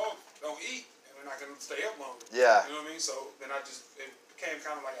 don't eat, and then I can stay up longer. Yeah. You know what I mean? So then it became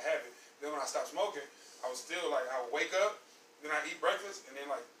kind of like a habit. Then when I stopped smoking, I was still like, I would wake up, then I eat breakfast, and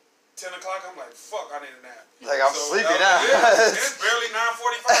then like 10 o'clock, I'm like, fuck, I need a nap. Like, I'm sleepy now. Yeah, it's barely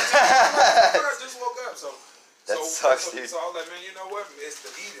 9:45. I just woke up. So sucks, dude. So I was like, man, you know what? It's the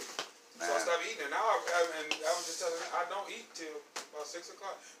eating. So I stopped eating. And now I was just telling her, I don't eat till about 6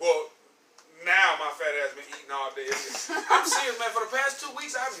 o'clock. Well, now my fat ass been eating all day. I'm serious, man. For the past 2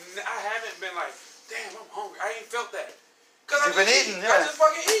 weeks, I haven't been like, damn, I'm hungry. I ain't felt that. You've been eating, I just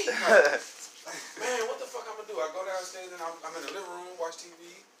fucking eat. Like, man, what the fuck I'm gonna do? I go downstairs and I'm in the living room, watch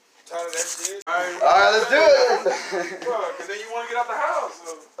TV. Tired of that shit. All right, let's do it. Bro, because then you want to get out the house.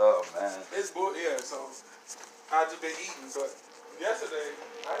 So Oh, man. it's bull. Yeah, so I just been eating, but yesterday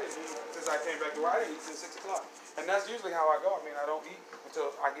I didn't eat since I came back to work. I didn't eat till 6 o'clock, and that's usually how I go. I mean, I don't eat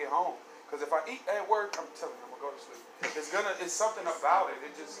until I get home, because if I eat at work, I'm telling you, I'm gonna go to sleep. It's something about it.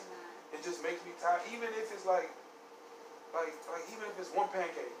 It just makes me tired. Even if it's like even if it's one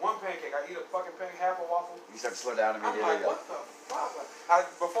pancake, I eat a fucking pancake, half a waffle. You start to slow down I'm immediately. like, what the fuck?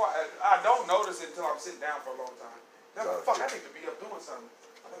 I don't notice it until I'm sitting down for a long time. Then I'm like, fuck, I need to be up doing something.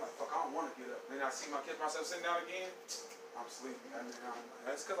 I'm like, fuck, I don't want to get up. Then I catch myself sitting down again. I'm sleepy.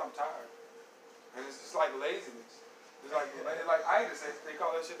 That's because I'm tired. And it's just like laziness. It's like itis. They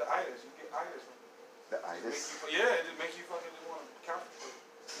call that shit the itis. You get itis from it. The itis? Yeah, it just makes you fucking just want to count.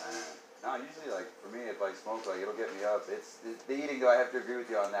 No, usually, like, for me, if I smoke, like, it'll get me up. It's the eating, though, I have to agree with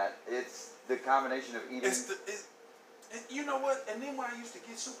you on that. It's the combination of eating. And you know what? And then when I used to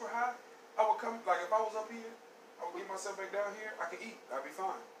get super high, I would come, like, if I was up here, I would get myself back down here, I could eat. I'd be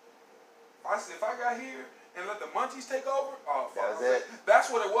fine. If I got here and let the munchies take over, oh, fuck.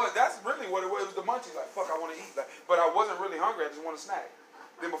 That's what it was. That's really what it was. It was the munchies. Like, fuck, I want to eat. Like, but I wasn't really hungry. I just want to snack.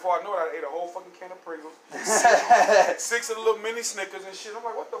 Then before I know it, I ate a whole fucking can of Pringles, six of the little mini Snickers and shit. I'm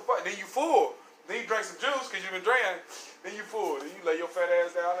like, what the fuck? Then you full. Then you drink some juice because you've been drinking. Then you full. Then you lay your fat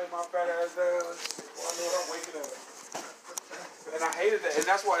ass down. I lay my fat ass down. Before I know it, I'm waking up. And I hated that. And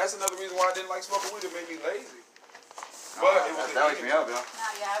that's another reason why I didn't like smoking weed. It made me lazy. But it was that wakes me up, yeah.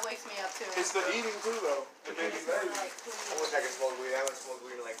 Yeah, it wakes me up too. It's the eating too, though. It made me lazy. I wish I could smoke weed. I haven't smoked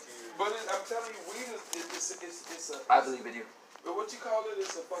weed in like 2 years. But I'm telling you, weed is a... I believe in you. But what you call it?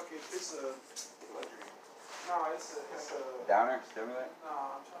 It's a... No, it's a... Downer? Stimulant?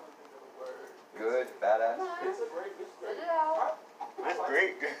 No, I'm trying to think of the word. Good? Badass? It's great. That's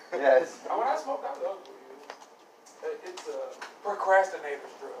great. Yes. When I smoked, I love weed. It's a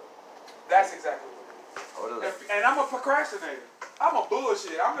procrastinator's drug. That's exactly what it is. And I'm a procrastinator. I'm a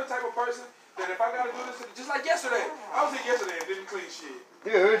bullshit. I'm the type of person that if I gotta do this, just like yesterday. I was here yesterday and didn't clean shit.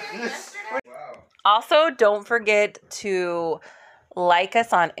 Dude. Wow. Also, don't forget to like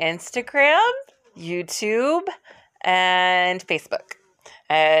us on Instagram, YouTube, and Facebook.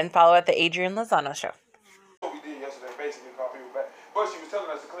 And follow at the Adrian Lozano Show. What we did yesterday, basically called people back. But she was telling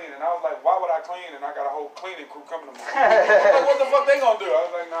us to clean, and I was like, why would I clean? And I got a whole cleaning crew coming tomorrow. Like, what the fuck they gonna do? I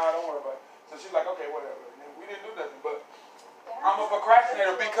was like, nah, don't worry about it. So she's like, okay, whatever. And we didn't do nothing, but I'm a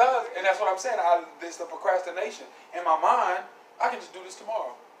procrastinator because, and that's what I'm saying, it's the procrastination. In my mind, I can just do this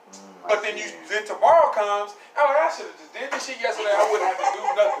tomorrow. But then tomorrow comes, I should have just did this shit yesterday. I wouldn't have to do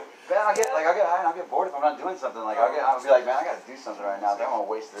nothing. Man, I'll get high and I'll get bored if I'm not doing something. Like I'll be like, man, I gotta do something right now. I don't want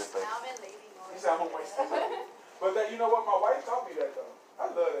to waste this. Like, You said I'm gonna waste this. But you know what? My wife taught me that though. I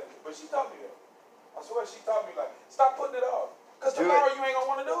love that. But she taught me that. I swear she taught me like, stop putting it off. Cause tomorrow you ain't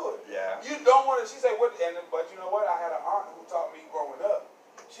gonna want to do it. Yeah. You don't want to. She said what? But you know what? I had an aunt who taught me growing up.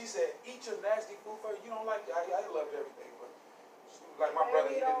 She said, eat your nasty food first. You don't like it. I loved everything, but like my brother,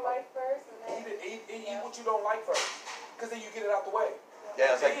 he didn't like first. Eat what you don't like first, cause then you get it out the way.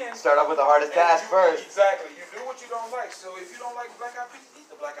 yeah, it's like start off with the hardest task first. Exactly. You do what you don't like. So if you don't like black eyed peas, eat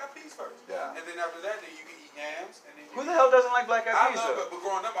the black eyed peas first. Yeah. And then after that, then you can eat yams. And then Who the hell doesn't like black eyed I peas? love it, but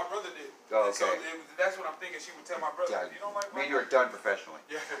growing up, my brother did. Oh, So okay. that's what I'm thinking. She would tell my brother, Yeah. you don't like black Me and you are done professionally.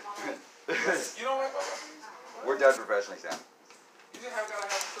 Yeah. You don't like black eyed peas? We're done professionally, Sam. You just gotta have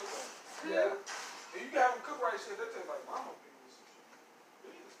them cook right. Yeah. If you can have them cook right, shit, that tastes like mama peas.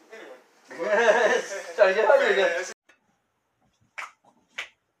 Anyway. Starting to get hungry again.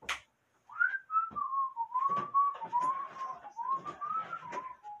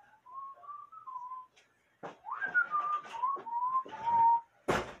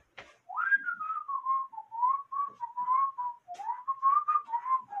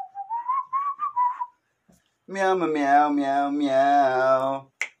 Meow, meow, meow, meow.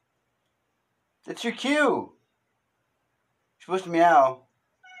 That's your cue. You're supposed to meow.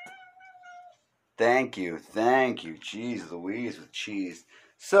 Thank you. Jeez Louise with cheese.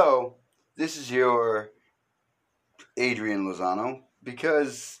 So, this is your Adrian Lozano,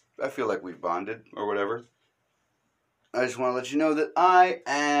 because I feel like we've bonded, or whatever. I just want to let you know that I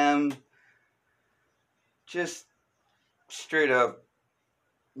am just straight up,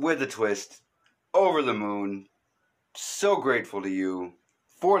 with a twist, over the moon, so grateful to you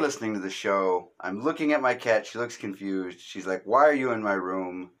for listening to the show. I'm looking at my cat. She looks confused. She's like, why are you in my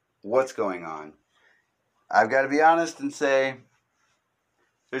room? What's going on? I've got to be honest and say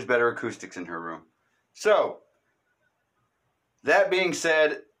there's better acoustics in her room. So, that being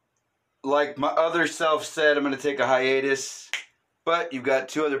said, like my other self said, I'm going to take a hiatus. But you've got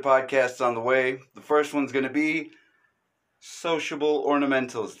 2 other podcasts on the way. The first one's going to be Sociable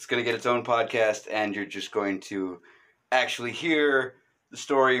Ornamentals. It's going to get its own podcast, and you're just going to actually hear the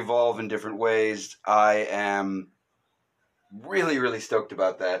story evolve in different ways. I am really, really stoked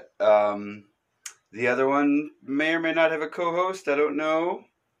about that. The other one may or may not have a co-host. I don't know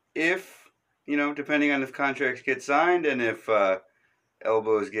if, depending on if contracts get signed and if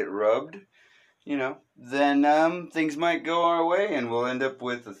elbows get rubbed, then things might go our way and we'll end up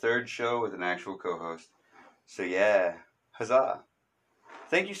with a third show with an actual co-host. So yeah, huzzah.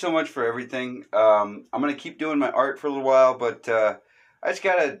 Thank you so much for everything. I'm going to keep doing my art for a little while, but I just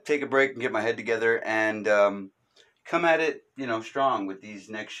got to take a break and get my head together and come at it, strong with these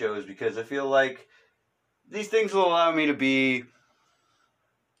next shows because I feel like these things will allow me to be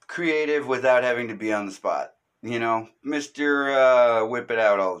creative without having to be on the spot. Mr. Whip it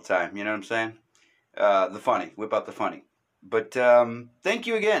out all the time. You know what I'm saying? The funny. Whip out the funny. But thank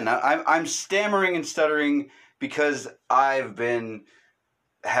you again. I'm stammering and stuttering because I've been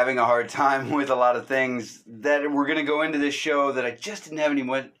having a hard time with a lot of things that we're going to go into this show that I just didn't have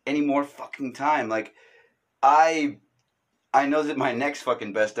any more fucking time. Like, I know that my next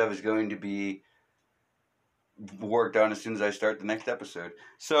fucking best of is going to be worked on as soon as I start the next episode.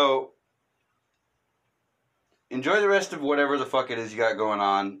 So, enjoy the rest of whatever the fuck it is you got going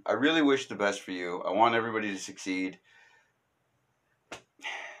on. I really wish the best for you. I want everybody to succeed.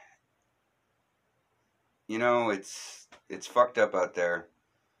 It's fucked up out there.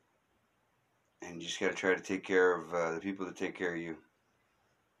 And you just gotta try to take care of the people that take care of you.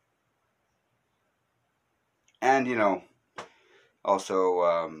 And,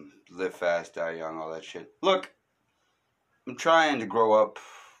 also live fast, die young, all that shit. Look, I'm trying to grow up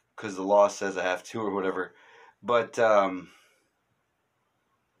because the law says I have to or whatever. But I'm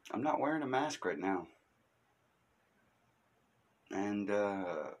not wearing a mask right now. And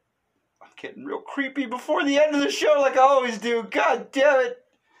I'm getting real creepy before the end of the show like I always do. God damn it.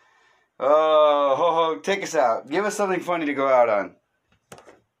 Oh, take us out. Give us something funny to go out on.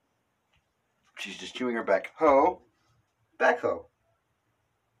 She's just chewing her back. Ho. Back ho.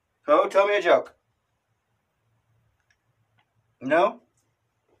 Ho, tell me a joke. No?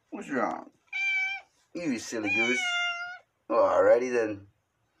 What's wrong? You silly goose. Alrighty then.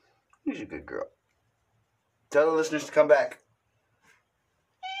 You're a good girl. Tell the listeners to come back.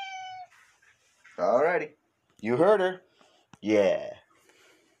 Alrighty. You heard her. Yeah.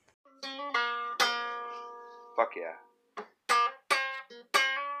 Fuck yeah.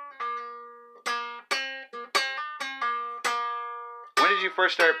 When did you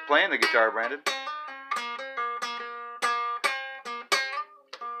first start playing the guitar, Brandon?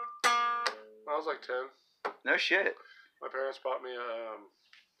 I was like 10. No shit. My parents bought me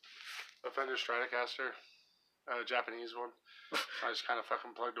a Fender Stratocaster, a Japanese one. I just kind of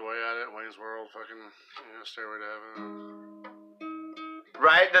fucking plugged away at it. Wayne's World, fucking, Stairway to Heaven.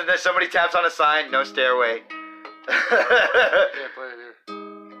 Right? Then somebody taps on a sign, no stairway. Yeah, play it here.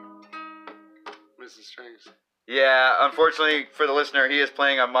 Missing strings. Yeah, unfortunately for the listener, he is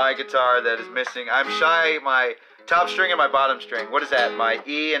playing on my guitar that is missing. I'm shy my top string and my bottom string. What is that? My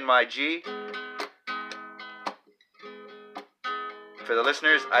E and my G? For the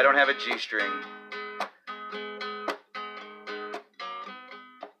listeners, I don't have a G string.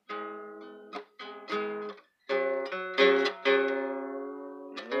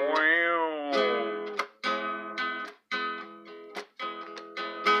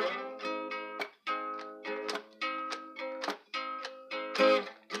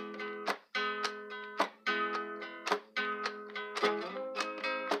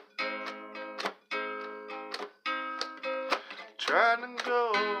 Trying to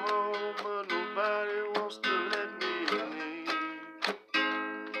go home, but nobody wants to let me leave.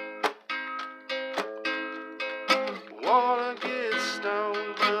 Wanna get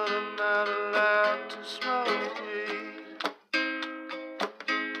stoned, but I'm not allowed to smoke weed.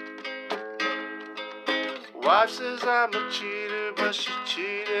 Wife says I'm a cheater, but she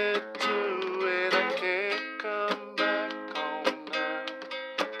cheated too, and I can't come back home now.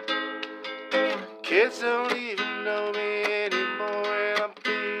 Kids don't even know me anymore, and I'm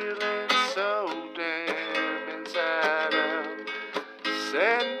feeling so damn inside out.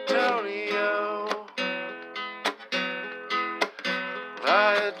 San Antonio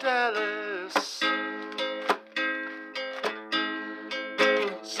via Dallas.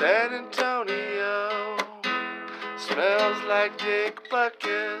 San Antonio smells like Dick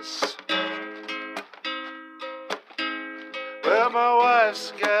Buckus. Well, my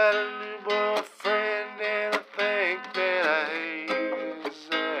wife's got a new boyfriend, and I think that I hate his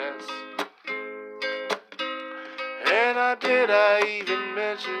ass. And I even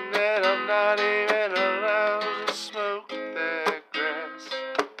mention that I'm not even allowed to smoke that grass.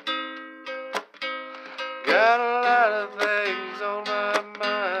 Got a lot of things on my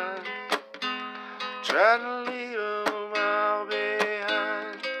Trying to leave them all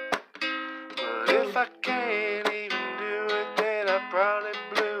behind. But if I can't even do it, then I probably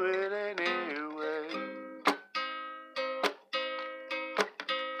blew it anyway.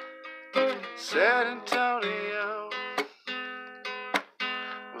 San Antonio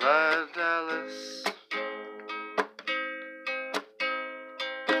via Dallas.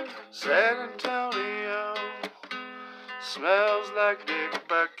 San Antonio smells like Dick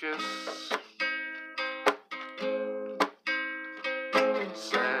Bacchus.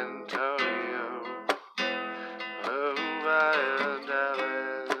 San Antonio, oh, via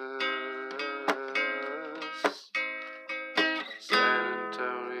Dallas. San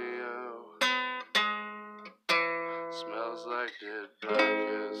Antonio smells like Dick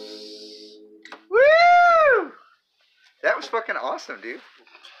Bacchus. Woo! That was fucking awesome, dude.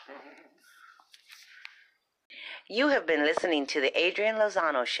 You have been listening to the Adrian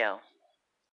Lozano Show.